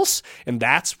really else, and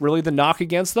that's really the knock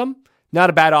against them. Not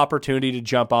a bad opportunity to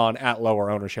jump on at lower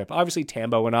ownership. Obviously,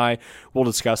 Tambo and I will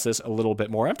discuss this a little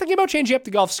bit more. I'm thinking about changing up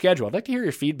the golf schedule. I'd like to hear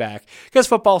your feedback because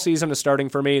football season is starting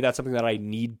for me. That's something that I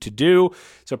need to do.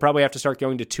 So probably have to start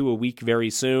going to 2 a week very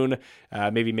soon.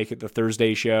 Maybe make it the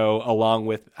Thursday show along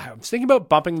with, I was thinking about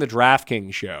bumping the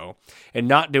DraftKings show and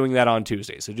not doing that on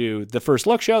Tuesdays. So do the First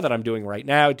Look show that I'm doing right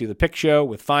now, do the pick show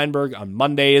with Feinberg on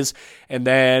Mondays, and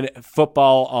then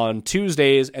football on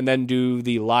Tuesdays, and then do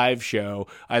the live show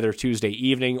either Tuesday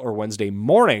evening or Wednesday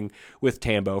morning with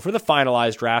Tambo for the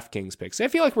finalized DraftKings picks. I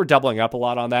feel like we're doubling up a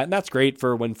lot on that, and that's great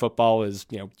for when football is,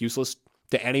 useless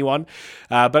to anyone.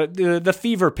 But the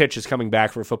fever pitch is coming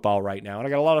back for football right now, and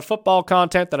I got a lot of football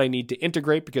content that I need to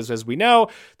integrate because, as we know,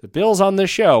 the bills on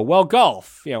this show, well,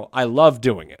 golf, I love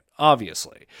doing it,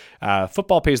 obviously.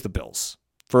 Football pays the bills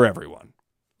for everyone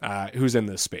who's in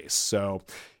this space, so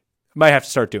might have to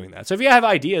start doing that. So if you have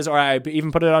ideas, or I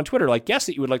even put it on Twitter, like guests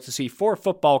that you would like to see for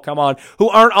football come on who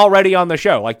aren't already on the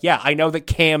show. Like, yeah, I know that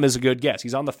Cam is a good guest.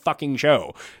 He's on the fucking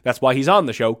show. That's why he's on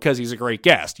the show, because he's a great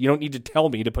guest. You don't need to tell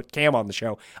me to put Cam on the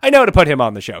show. I know to put him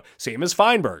on the show. Same as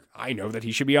Feinberg. I know that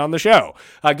he should be on the show.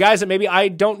 Guys that maybe I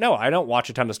don't know. I don't watch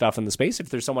a ton of stuff in the space. If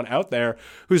there's someone out there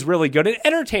who's really good at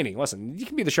entertaining, listen, you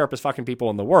can be the sharpest fucking people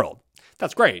in the world.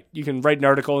 That's great. You can write an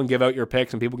article and give out your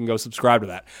picks, and people can go subscribe to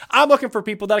that. I'm looking for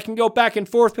people that can go back and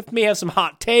forth with me, have some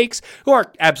hot takes, who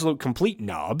aren't absolute complete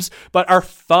knobs, but are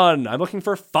fun. I'm looking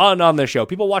for fun on this show.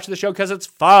 People watch the show because it's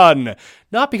fun,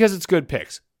 not because it's good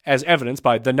picks, as evidenced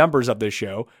by the numbers of this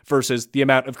show versus the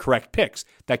amount of correct picks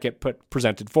that get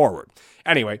presented forward.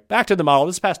 Anyway, back to the model.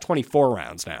 This is past 24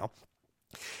 rounds now.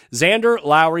 Xander,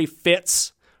 Lowry,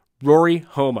 Fitz, Rory,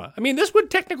 Homa. I mean, this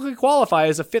would technically qualify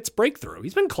as a Fitz breakthrough.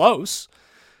 He's been close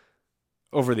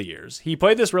over the years. He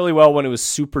played this really well when it was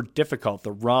super difficult,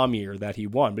 the Rahm year that he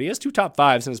won. But he has 2 top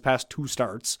 5s in his past 2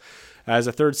 starts, as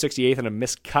a third 68th and a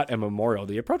missed cut at Memorial.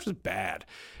 The approach was bad.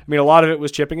 I mean, a lot of it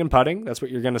was chipping and putting. That's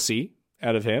what you're going to see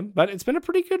out of him. But it's been a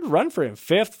pretty good run for him.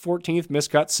 5th, 14th,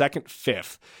 missed cut, 2nd,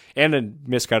 5th. And a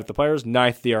missed cut at the Players,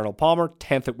 9th, the Arnold Palmer,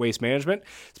 10th at Waste Management.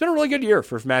 It's been a really good year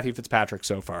for Matthew Fitzpatrick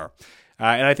so far.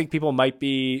 And I think people might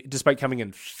be, despite coming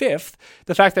in 5th,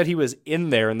 the fact that he was in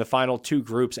there in the final 2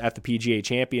 groups at the PGA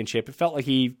Championship, it felt like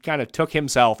he kind of took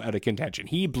himself out of contention.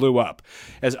 He blew up,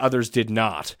 as others did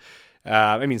not.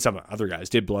 Some other guys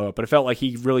did blow up, but it felt like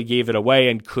he really gave it away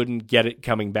and couldn't get it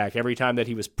coming back. Every time that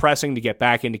he was pressing to get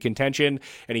back into contention,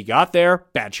 and he got there,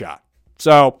 bad shot.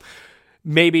 So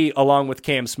maybe along with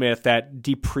Cam Smith, that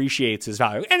depreciates his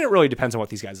value. And it really depends on what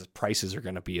these guys' prices are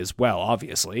going to be as well,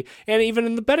 obviously. And even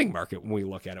in the betting market, when we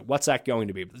look at it, what's that going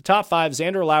to be? But the top 5,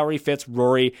 Xander, Lowry, Fitz,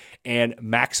 Rory, and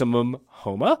Maximum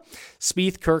Homa.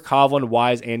 Spieth, Kirk, Hovland,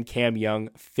 Wise, and Cam Young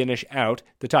finish out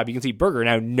the top. You can see Berger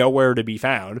now nowhere to be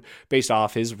found based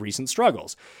off his recent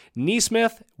struggles.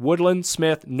 Neesmith, Woodland,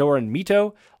 Smith, Noren,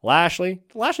 Mito, Lashley.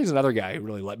 Lashley's another guy who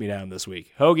really let me down this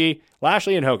week. Hoagie,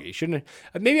 Lashley and Hoagie.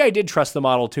 Maybe I did trust the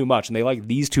model too much, and they like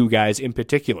these 2 guys in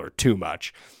particular too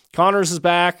much. Connors is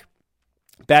back.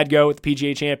 Bad go at the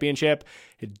PGA Championship.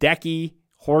 Hideki,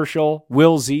 Horschel,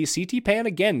 Will Z, CT Pan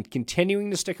again,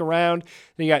 continuing to stick around.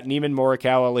 Then you got Neiman,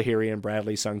 Morikawa, Lahiri, and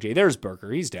Bradley Sungjae. There's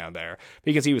Berger. He's down there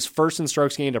because he was first in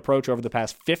strokes gained approach over the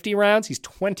past 50 rounds. He's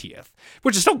 20th,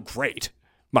 which is still great,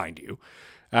 mind you.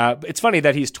 It's funny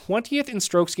that he's 20th in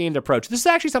strokes gained approach. This is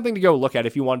actually something to go look at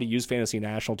if you wanted to use Fantasy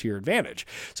National to your advantage.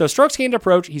 So strokes gained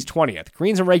approach, he's 20th.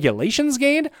 Greens and regulations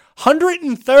gained,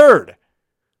 103rd.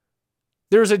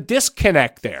 There's a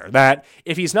disconnect there that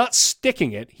if he's not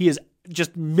sticking it, he is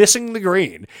just missing the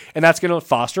green, and that's going to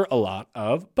foster a lot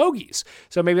of bogeys.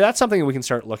 So maybe that's something we can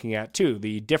start looking at too,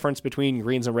 the difference between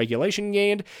greens and regulation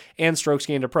gained and strokes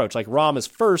gained approach. Like Rahm is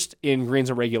first in greens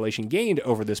and regulation gained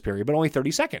over this period, but only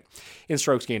 32nd in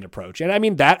strokes gained approach. And I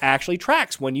mean, that actually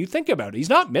tracks when you think about it. He's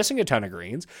not missing a ton of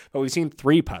greens, but we've seen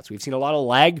 3 putts. We've seen a lot of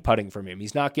lag putting from him.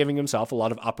 He's not giving himself a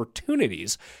lot of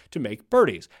opportunities to make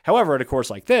birdies. However, at a course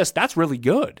like this, that's really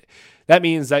good. That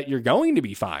means that you're going to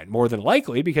be fine, more than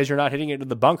likely, because you're not hitting it into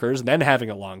the bunkers and then having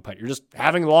a long putt. You're just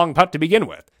having a long putt to begin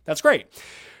with. That's great.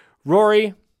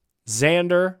 Rory,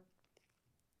 Xander,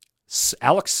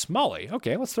 Alex Smalley.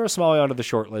 Okay, let's throw Smalley onto the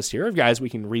short list here of guys we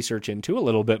can research into a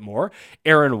little bit more.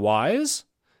 Aaron Wise.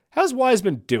 How's Wise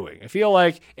been doing? I feel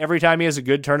like every time he has a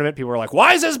good tournament, people are like,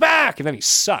 Wise is back! And then he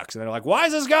sucks. And then they're like,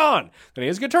 Wise is gone! Then he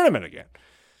has a good tournament again.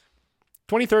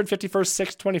 23rd,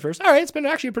 51st, 6th, 21st. All right, it's been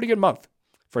actually a pretty good month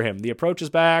for him. The approach is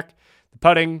back. The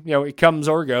putting, it comes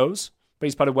or goes. But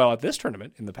he's putted well at this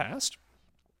tournament in the past.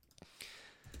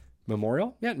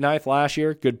 Memorial, 9th last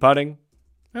year. Good putting.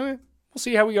 Okay, we'll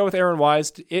see how we go with Aaron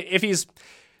Wise. If he's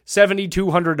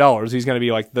 $7,200, he's going to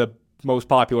be like the most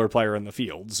popular player in the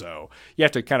field. So you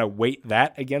have to kind of weight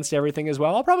that against everything as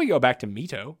well. I'll probably go back to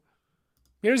Mito.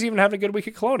 Mito's even having a good week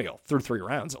at Colonial, through 3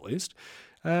 rounds at least.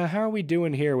 How are we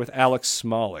doing here with Alex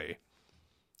Smalley?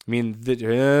 I mean,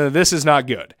 this is not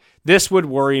good. This would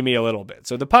worry me a little bit.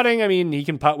 So the putting, I mean, he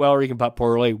can putt well or he can putt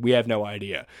poorly. We have no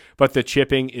idea. But the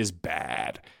chipping is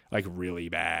bad, like really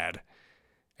bad.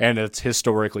 And it's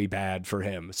historically bad for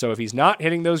him. So if he's not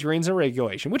hitting those greens in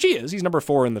regulation, which he is, he's number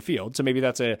 4 in the field, so maybe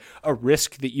that's a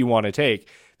risk that you want to take.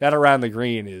 That around the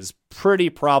green is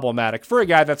pretty problematic for a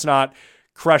guy that's not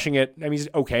crushing it. I mean, he's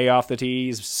okay off the tee.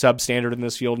 He's substandard in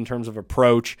this field in terms of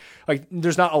approach. Like,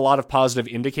 there's not a lot of positive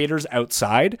indicators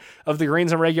outside of the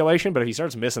greens in regulation, but if he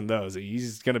starts missing those,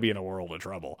 he's going to be in a world of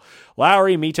trouble.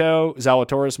 Lowry, Mito,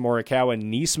 Zalatoris, Morikawa,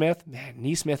 Neesmith. Man,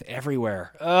 Neesmith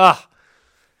everywhere. Ugh.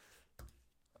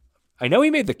 I know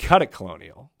he made the cut at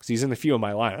Colonial because he's in a few of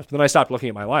my lineups, but then I stopped looking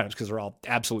at my lineups because they're all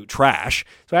absolute trash.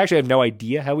 So I actually have no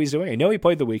idea how he's doing. I know he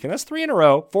played the weekend. That's 4 in a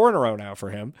row now for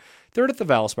him. 3rd at the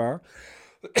Valspar.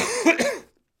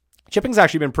 Chipping's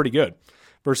actually been pretty good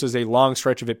versus a long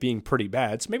stretch of it being pretty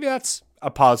bad. So maybe that's a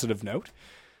positive note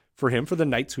for him, for the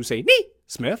Knights who say,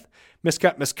 Smith.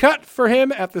 Miscut for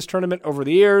him at this tournament over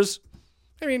the years.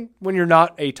 I mean, when you're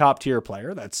not a top-tier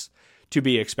player, that's to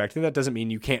be expected. That doesn't mean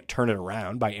you can't turn it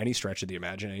around by any stretch of the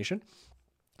imagination.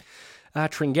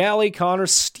 Tringali, Connor,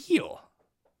 Steele.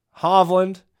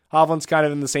 Hovland. Hovland's kind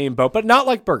of in the same boat, but not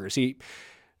like Burgers.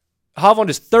 Hovland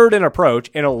is 3rd in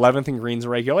approach and 11th in greens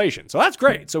and regulation. So that's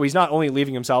great. So he's not only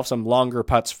leaving himself some longer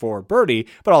putts for birdie,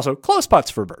 but also close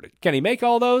putts for birdie. Can he make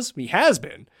all those? He has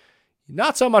been.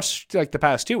 Not so much like the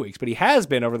past 2 weeks, but he has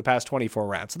been over the past 24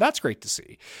 rounds. So that's great to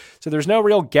see. So there's no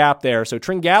real gap there. So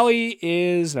Tringali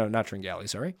is... No, not Tringali,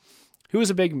 sorry. Who was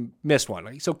a big missed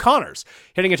one? So Connors,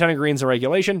 hitting a ton of greens in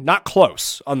regulation, not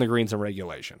close on the greens in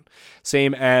regulation.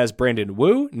 Same as Brandon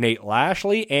Wu, Nate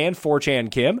Lashley, and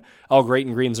 4chan Kim, all great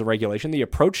in greens in regulation. The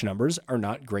approach numbers are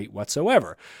not great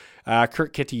whatsoever.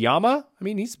 Kurt Kitayama, I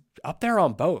mean, he's up there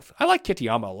on both. I like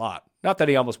Kitayama a lot. Not that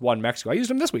he almost won Mexico. I used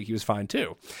him this week. He was fine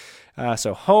too.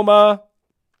 So Homa,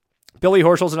 Billy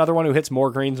Horschel's another one who hits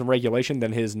more greens in regulation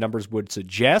than his numbers would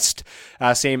suggest.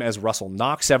 Same as Russell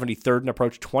Knox, 73rd in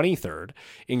approach, 23rd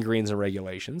in greens in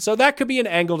regulation. So that could be an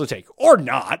angle to take, or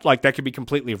not. Like, that could be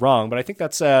completely wrong, but I think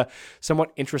that's a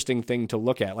somewhat interesting thing to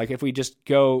look at. Like, if we just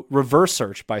go reverse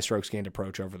search by strokes gained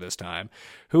approach over this time,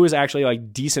 who is actually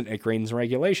like decent at greens in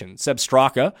regulation? Seb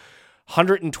Straka,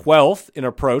 112th in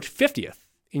approach, 50th.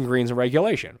 In greens and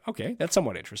regulation. Okay, that's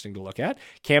somewhat interesting to look at.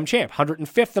 Cam Champ,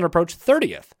 105th in approach,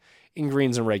 30th in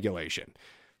greens and regulation.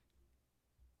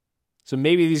 So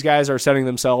maybe these guys are setting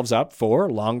themselves up for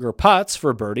longer putts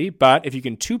for birdie, but if you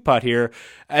can 2-putt here,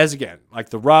 as again,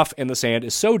 like the rough and the sand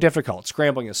is so difficult,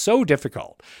 scrambling is so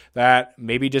difficult, that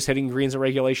maybe just hitting greens and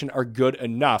regulation are good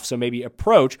enough. So maybe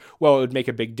approach, well, it would make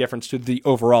a big difference to the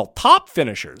overall top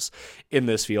finishers in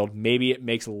this field. Maybe it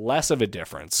makes less of a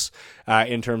difference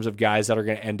in terms of guys that are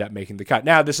going to end up making the cut.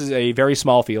 Now, this is a very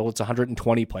small field. It's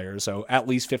 120 players, so at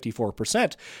least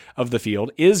 54% of the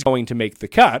field is going to make the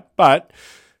cut, but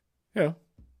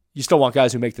you still want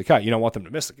guys who make the cut. You don't want them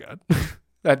to miss the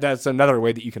cut. That's another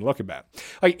way that you can look at that.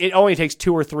 Like, it only takes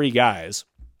 2 or 3 guys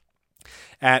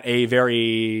at a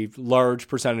very large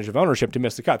percentage of ownership to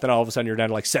miss the cut. Then all of a sudden you're down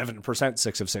to like 7%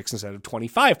 6 of 6 instead of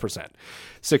 25%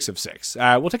 6 of 6.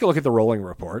 We'll take a look at the rolling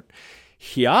report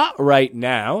here right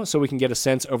now so we can get a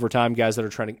sense over time, guys that are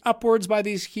trending upwards by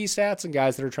these key stats and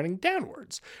guys that are trending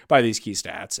downwards by these key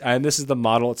stats. And this is the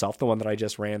model itself, the one that I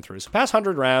just ran through. So past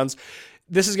 100 rounds,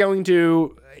 this is going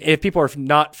to, if people are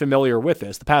not familiar with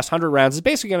this, the past 100 rounds is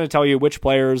basically going to tell you which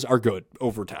players are good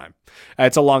over time.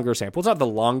 It's a longer sample. It's not the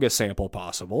longest sample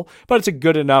possible, but it's a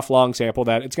good enough long sample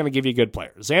that it's going to give you good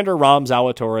players. Xander, Rahm,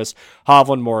 Zalatoris,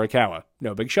 Hovland, Morikawa.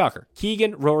 No big shocker.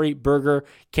 Keegan, Rory, Berger,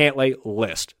 Cantlay,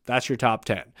 List. That's your top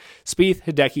 10. Spieth,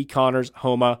 Hideki, Connors,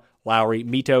 Homa, Lowry,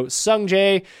 Mito,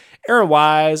 Sungjae, Aaron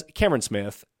Wise, Cameron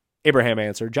Smith, Abraham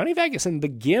Answer, Johnny Vegas, and the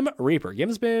Gim Reaper.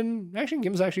 Gim's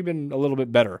actually been a little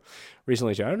bit better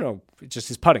recently too. I don't know, it's just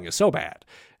his putting is so bad.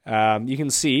 You can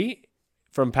see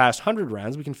from past 100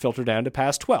 rounds, we can filter down to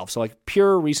past 12. So like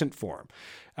pure recent form.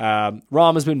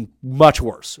 Rahm has been much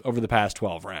worse over the past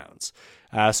 12 rounds.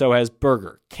 So has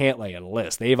Berger, Cantlay, and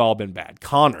List. They've all been bad.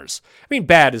 Connors,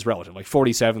 bad is relative, like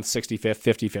 47th,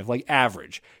 65th, 55th, like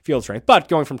average field strength, but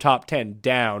going from top 10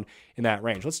 down in that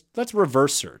range. Let's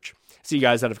reverse search. See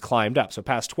guys that have climbed up. So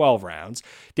past 12 rounds,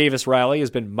 Davis Riley has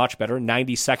been much better,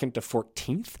 92nd to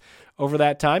 14th over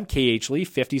that time. KH Lee,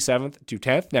 57th to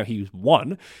 10th. Now he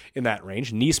won in that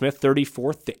range. Neesmith,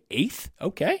 34th to 8th.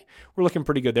 Okay, we're looking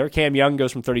pretty good there. Cam Young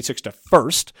goes from 36th to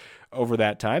 1st over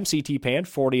that time. CT Pan,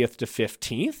 40th to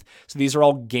 15th. So these are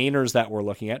all gainers that we're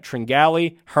looking at.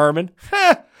 Tringali, Herman,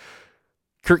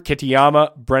 Kurt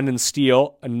Kitayama, Brendan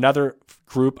Steele, another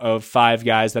group of 5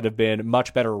 guys that have been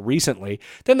much better recently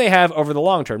than they have over the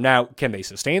long term. Now, can they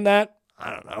sustain that? I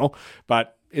don't know,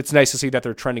 but it's nice to see that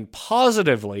they're trending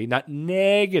positively, not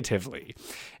negatively,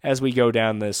 as we go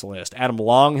down this list. Adam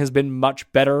Long has been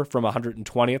much better from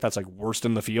 120th, that's like worst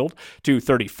in the field, to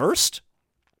 31st.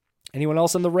 Anyone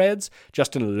else in the Reds?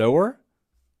 Justin Lower?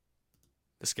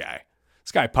 This guy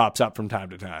pops up from time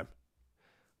to time.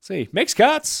 See, makes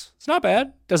cuts. It's not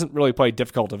bad. Doesn't really play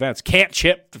difficult events. Can't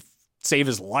chip to save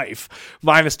his life.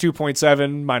 Minus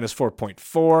 2.7, minus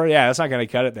 4.4. Yeah, that's not going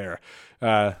to cut it there.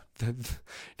 Not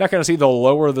going to see the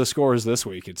lower the scores this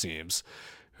week, it seems.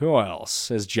 Who else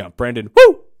has jumped? Brandon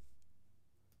Wu!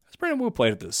 Has Brandon Wu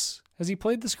played at this? Has he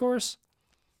played this course?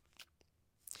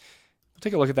 We'll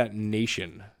take a look at that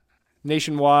nationwide.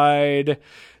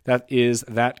 That is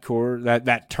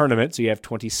that tournament. So you have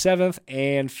 27th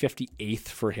and 58th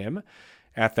for him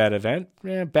at that event.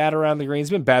 Bad around the greens.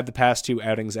 Been bad the past 2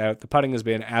 outings out. The putting has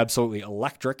been absolutely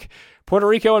electric. Puerto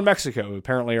Rico and Mexico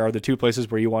apparently are the 2 places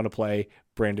where you want to play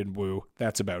Brandon Wu.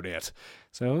 That's about it.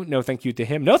 So no thank you to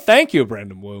him. No thank you,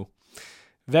 Brandon Wu.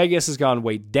 Vegas has gone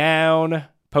way down.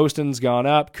 Poston's gone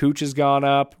up. Cooch has gone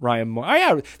up. Ryan Moore. Oh,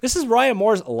 yeah, this is Ryan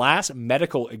Moore's last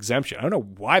medical exemption. I don't know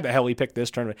why the hell he picked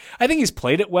this tournament. I think he's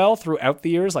played it well throughout the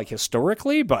years, like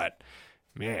historically, but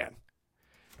man,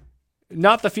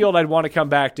 not the field I'd want to come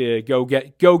back to go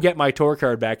get my tour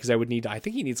card back because I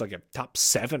think he needs like a top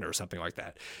 7 or something like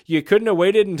that. You couldn't have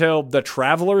waited until the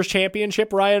Travelers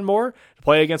Championship, Ryan Moore, to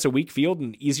play against a weak field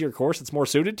and an easier course that's more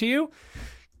suited to you?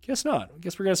 Guess not. I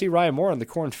guess we're going to see Ryan Moore on the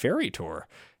Korn Ferry Tour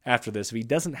after this if he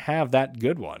doesn't have that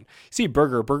good one. See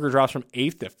Berger drops from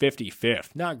 8th to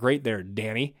 55th. Not great there,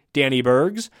 Danny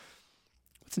Bergs.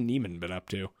 What's Neiman been up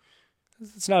to?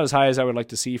 It's not as high as I would like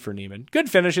to see for Neiman. Good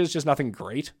finishes, just nothing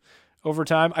great over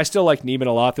time. I still like Neiman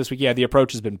a lot this week. Yeah, the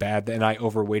approach has been bad, and I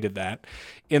overweighted that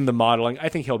in the modeling. I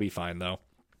think he'll be fine, though.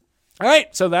 All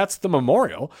right, so that's the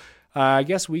Memorial. I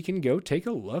guess we can go take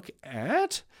a look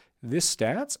at this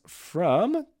stats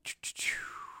from...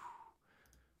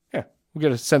 We'll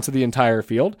get a sense of the entire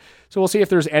field. So we'll see if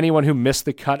there's anyone who missed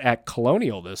the cut at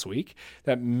Colonial this week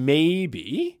that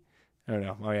maybe, I don't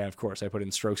know. Oh yeah, of course I put in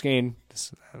strokes gained.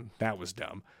 That was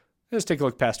dumb. Let's take a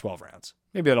look past 12 rounds.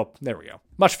 Maybe there we go.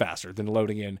 Much faster than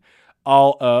loading in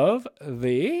all of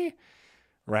the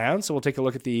rounds. So we'll take a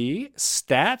look at the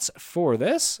stats for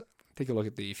this. Take a look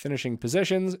at the finishing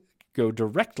positions. Go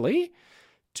directly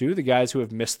to the guys who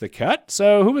have missed the cut.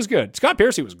 So who was good? Scott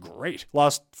Piercy was great.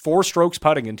 Lost 4 strokes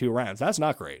putting in 2 rounds. That's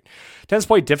not great. Tends to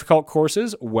play difficult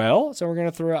courses well. So we're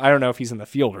going to throw, I don't know if he's in the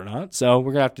field or not. So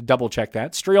we're going to have to double check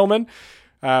that. Streelman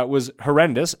was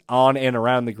horrendous on and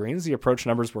around the greens. The approach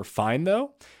numbers were fine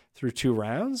though through 2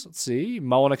 rounds. Let's see.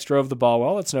 Mullenix drove the ball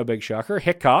well. That's no big shocker.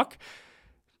 Hickok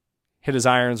hit his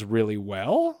irons really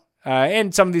well.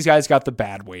 And some of these guys got the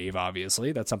bad wave,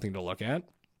 obviously. That's something to look at.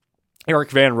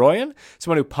 Eric Van Rooyen,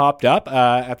 someone who popped up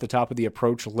at the top of the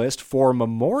approach list for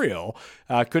Memorial.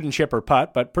 Couldn't chip or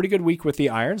putt, but pretty good week with the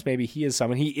irons. Maybe he is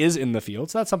someone. He is in the field,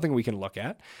 so that's something we can look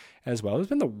at as well. He's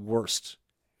been the worst.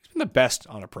 He's been the best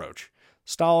on approach.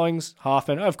 Stallings,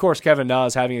 Hoffman. Of course, Kevin Na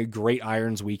is having a great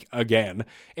irons week again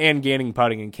and gaining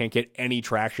putting and can't get any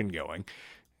traction going.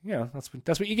 Yeah,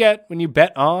 that's what you get when you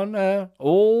bet on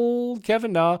old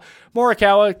Kevin Na.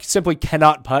 Morikawa simply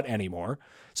cannot putt anymore.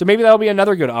 So maybe that'll be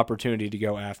another good opportunity to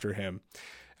go after him.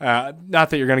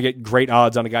 Not that you're going to get great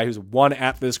odds on a guy who's won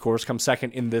at this course, come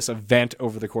second in this event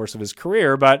over the course of his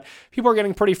career, but people are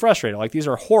getting pretty frustrated. Like, these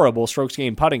are horrible strokes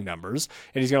gained putting numbers,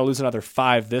 and he's going to lose another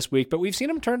 5 this week, but we've seen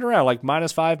him turned around, like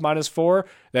 -5, -4,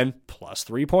 then plus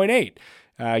 3.8.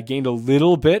 Gained a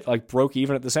little bit, like broke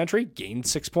even at the Century, gained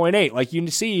 6.8. Like, you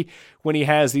see when he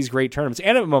has these great tournaments.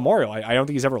 And at Memorial, I don't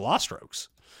think he's ever lost strokes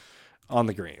on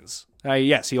the greens.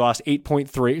 Yes, he lost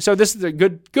 8.3. So this is a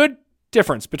good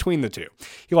difference between the two.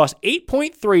 He lost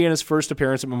 8.3 in his first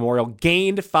appearance at Memorial,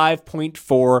 gained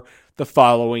 5.4 the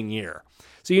following year.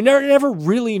 So you never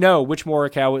really know which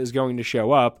Morikawa is going to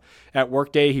show up. At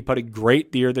Workday, he putted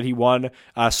great the year that he won,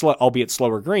 albeit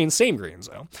slower greens, same greens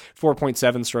though,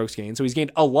 4.7 strokes gained. So he's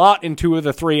gained a lot in 2 of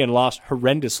the 3 and lost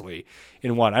horrendously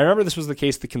in 1. I remember this was the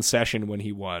case at the Concession when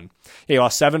he won. He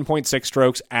lost 7.6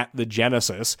 strokes at the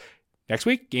Genesis. Next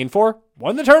week, gained 4,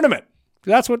 won the tournament.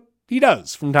 That's what he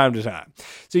does from time to time.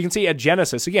 So you can see at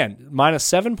Genesis, again, minus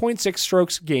 7.6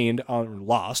 strokes gained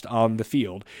lost on the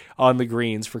field on the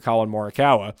greens for Collin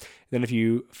Morikawa. Then if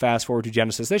you fast forward to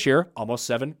Genesis this year, almost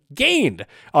 7 gained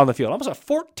on the field. Almost a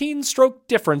 14-stroke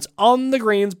difference on the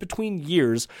greens between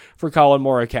years for Collin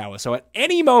Morikawa. So at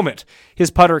any moment, his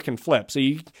putter can flip. So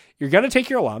you're going to take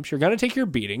your lumps, you're going to take your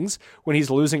beatings when he's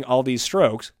losing all these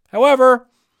strokes. However,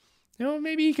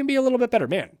 maybe he can be a little bit better.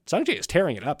 Man, Sungjae is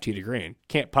tearing it up tee to green.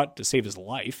 Can't putt to save his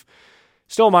life.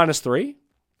 Still -3.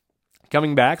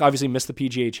 Coming back, obviously missed the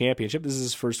PGA Championship. This is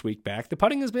his first week back. The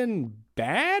putting has been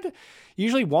bad.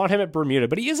 Usually want him at Bermuda,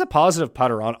 but he is a positive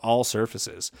putter on all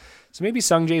surfaces. So maybe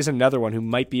Sungjae is another one who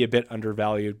might be a bit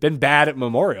undervalued. Been bad at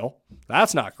Memorial.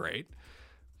 That's not great.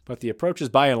 But the approaches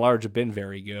by and large have been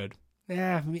very good.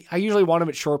 I usually want him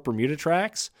at short Bermuda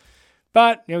tracks.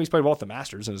 But, he's played well at the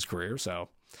Masters in his career, so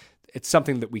it's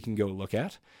something that we can go look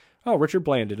at. Oh, Richard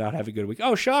Bland did not have a good week.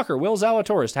 Oh, shocker. Will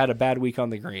Zalatoris had a bad week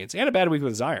on the greens and a bad week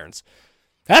with his irons.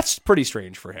 That's pretty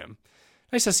strange for him.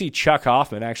 Nice to see Chuck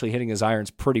Hoffman actually hitting his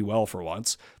irons pretty well for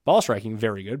once. Ball striking,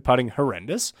 very good. Putting,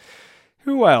 horrendous.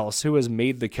 Who else who has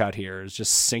made the cut here is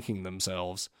just sinking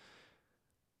themselves?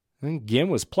 I think Gim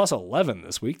was plus 11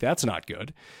 this week. That's not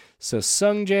good. So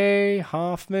Sungjae,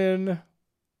 Hoffman,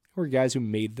 who are guys who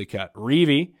made the cut?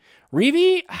 Reavie,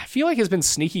 I feel like has been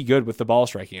sneaky good with the ball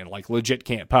striking and like legit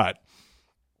can't putt.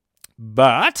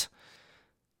 But,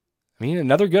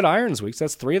 another good irons week. So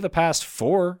that's 3 of the past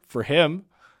 4 for him.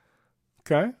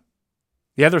 Okay.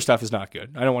 The other stuff is not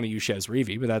good. I don't want to use Chez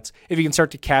Reavie, but that's if you can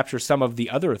start to capture some of the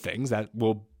other things that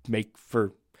will make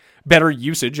for better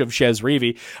usage of Chez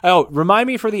Reavie. Oh, remind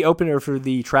me for the opener for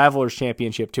the Travelers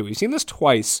Championship too. We've seen this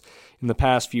twice in the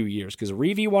past few years because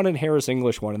Reavie won and Harris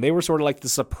English won, and they were sort of like the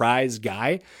surprise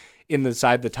guy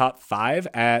inside the top 5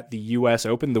 at the U.S.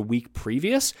 Open the week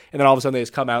previous, and then all of a sudden they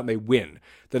just come out and they win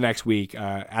the next week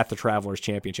at the Travelers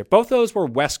Championship. Both those were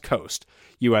West Coast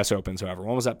U.S. Opens, however.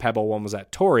 One was at Pebble, one was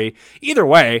at Torrey. Either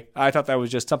way, I thought that was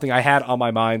just something I had on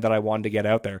my mind that I wanted to get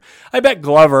out there. I bet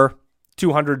Glover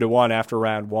 200 to 1 after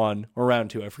round 1 or round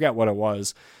 2. I forget what it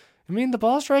was. The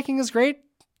ball striking is great.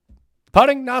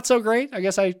 Putting, not so great. I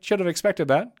guess I should have expected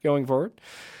that going forward.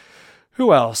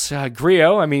 Who else?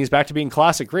 Griot. He's back to being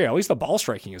classic Griot. At least the ball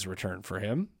striking has returned for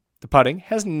him. The putting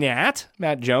has Matt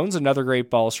Jones, another great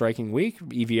ball striking week.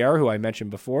 EVR, who I mentioned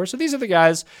before. So these are the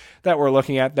guys that we're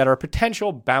looking at that are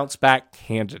potential bounce back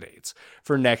candidates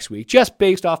for next week, just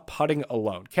based off putting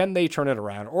alone. Can they turn it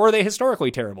around? Or are they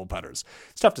historically terrible putters?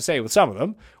 It's tough to say with some of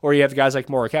them. Or you have guys like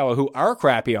Morikawa who are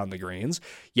crappy on the greens,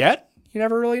 yet you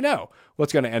never really know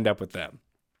what's going to end up with them.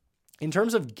 In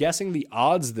terms of guessing the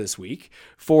odds this week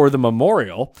for the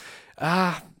Memorial,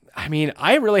 I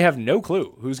really have no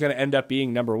clue who's going to end up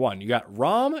being number 1. You got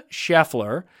Rahm,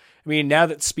 Scheffler. Now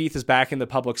that Spieth is back in the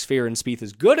public sphere and Spieth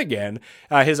is good again,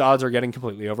 his odds are getting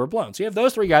completely overblown. So you have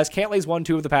those 3 guys. Cantlay's won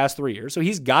 2 of the past 3 years, so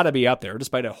he's got to be up there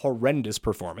despite a horrendous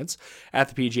performance at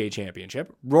the PGA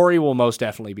Championship. Rory will most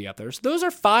definitely be up there. So those are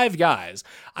 5 guys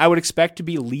I would expect to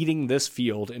be leading this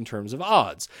field in terms of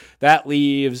odds. That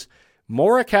leaves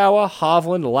Morikawa,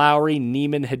 Hovland, Lowry,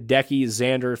 Neiman, Hideki,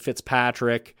 Xander,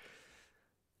 Fitzpatrick,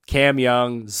 Cam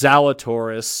Young,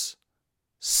 Zalatoris,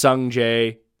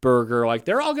 Sungjae, Berger.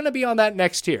 They're all going to be on that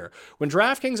next tier. When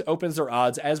DraftKings opens their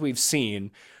odds, as we've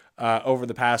seen over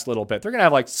the past little bit, they're going to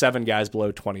have 7 guys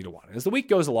below 20 to 1. As the week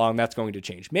goes along, that's going to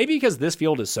change. Maybe because this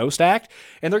field is so stacked,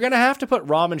 and they're going to have to put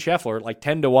Rahm and Scheffler at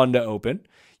 10 to 1 to open.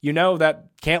 You know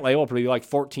that Cantlay will probably be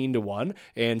 14 to 1,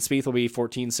 and Spieth will be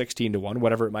 14, 16 to 1,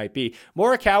 whatever it might be.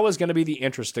 Morikawa is going to be the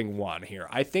interesting one here.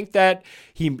 I think that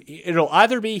it'll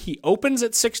either be he opens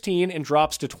at 16 and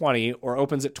drops to 20, or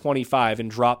opens at 25 and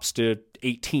drops to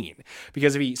 18.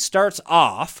 Because if he starts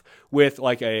off with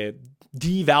a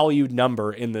devalued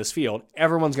number in this field,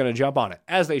 everyone's going to jump on it,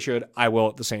 as they should. I will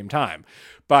at the same time.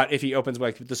 But if he opens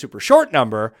with the super short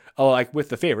number, like with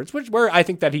the favorites, where I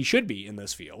think that he should be in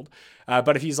this field,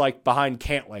 but if he's like behind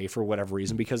Cantlay for whatever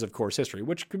reason, because of course history,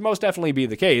 which could most definitely be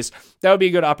the case, that would be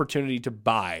a good opportunity to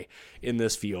buy in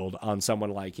this field on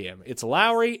someone like him. It's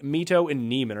Lowry, Mito, and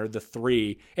Neiman are the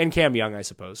three, and Cam Young, I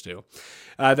suppose, too,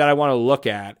 that I want to look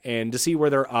at and to see where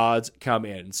their odds come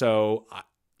in. So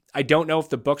I don't know if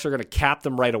the books are going to cap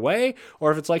them right away, or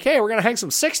if it's like, hey, we're going to hang some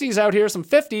 60s out here, some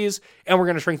 50s, and we're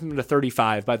going to shrink them to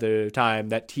 35 by the time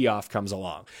that tee-off comes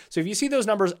along. So if you see those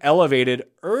numbers elevated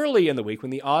early in the week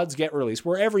when the odds get released,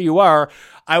 wherever you are,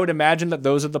 I would imagine that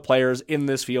those are the players in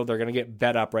this field that are going to get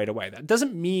bet up right away. That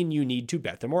doesn't mean you need to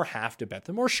bet them or have to bet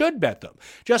them or should bet them.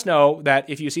 Just know that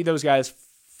if you see those guys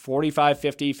 45,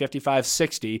 50, 55,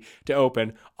 60 to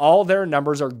open, all their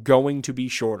numbers are going to be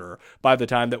shorter by the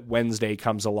time that Wednesday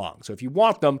comes along. So if you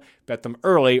want them, bet them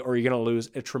early, or you're going to lose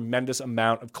a tremendous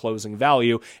amount of closing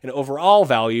value and overall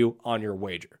value on your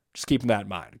wager. Just keeping that in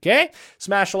mind, okay?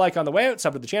 Smash a like on the way out,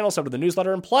 sub to the channel, sub to the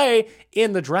newsletter, and play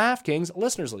in the DraftKings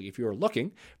Listeners League. If you are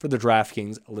looking for the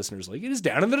DraftKings Listeners League, it is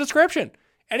down in the description.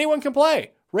 Anyone can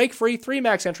play. Rake free, 3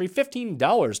 max entry,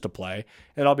 $15 to play. And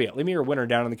that'll be it. Leave me your winner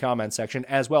down in the comments section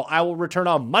as well. I will return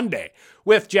on Monday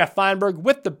with Jeff Feinberg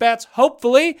with the bets.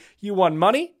 Hopefully you won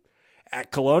money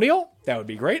at Colonial. That would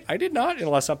be great. I did not,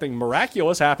 unless something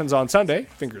miraculous happens on Sunday.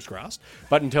 Fingers crossed.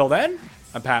 But until then,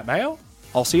 I'm Pat Mayo.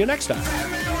 I'll see you next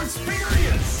time.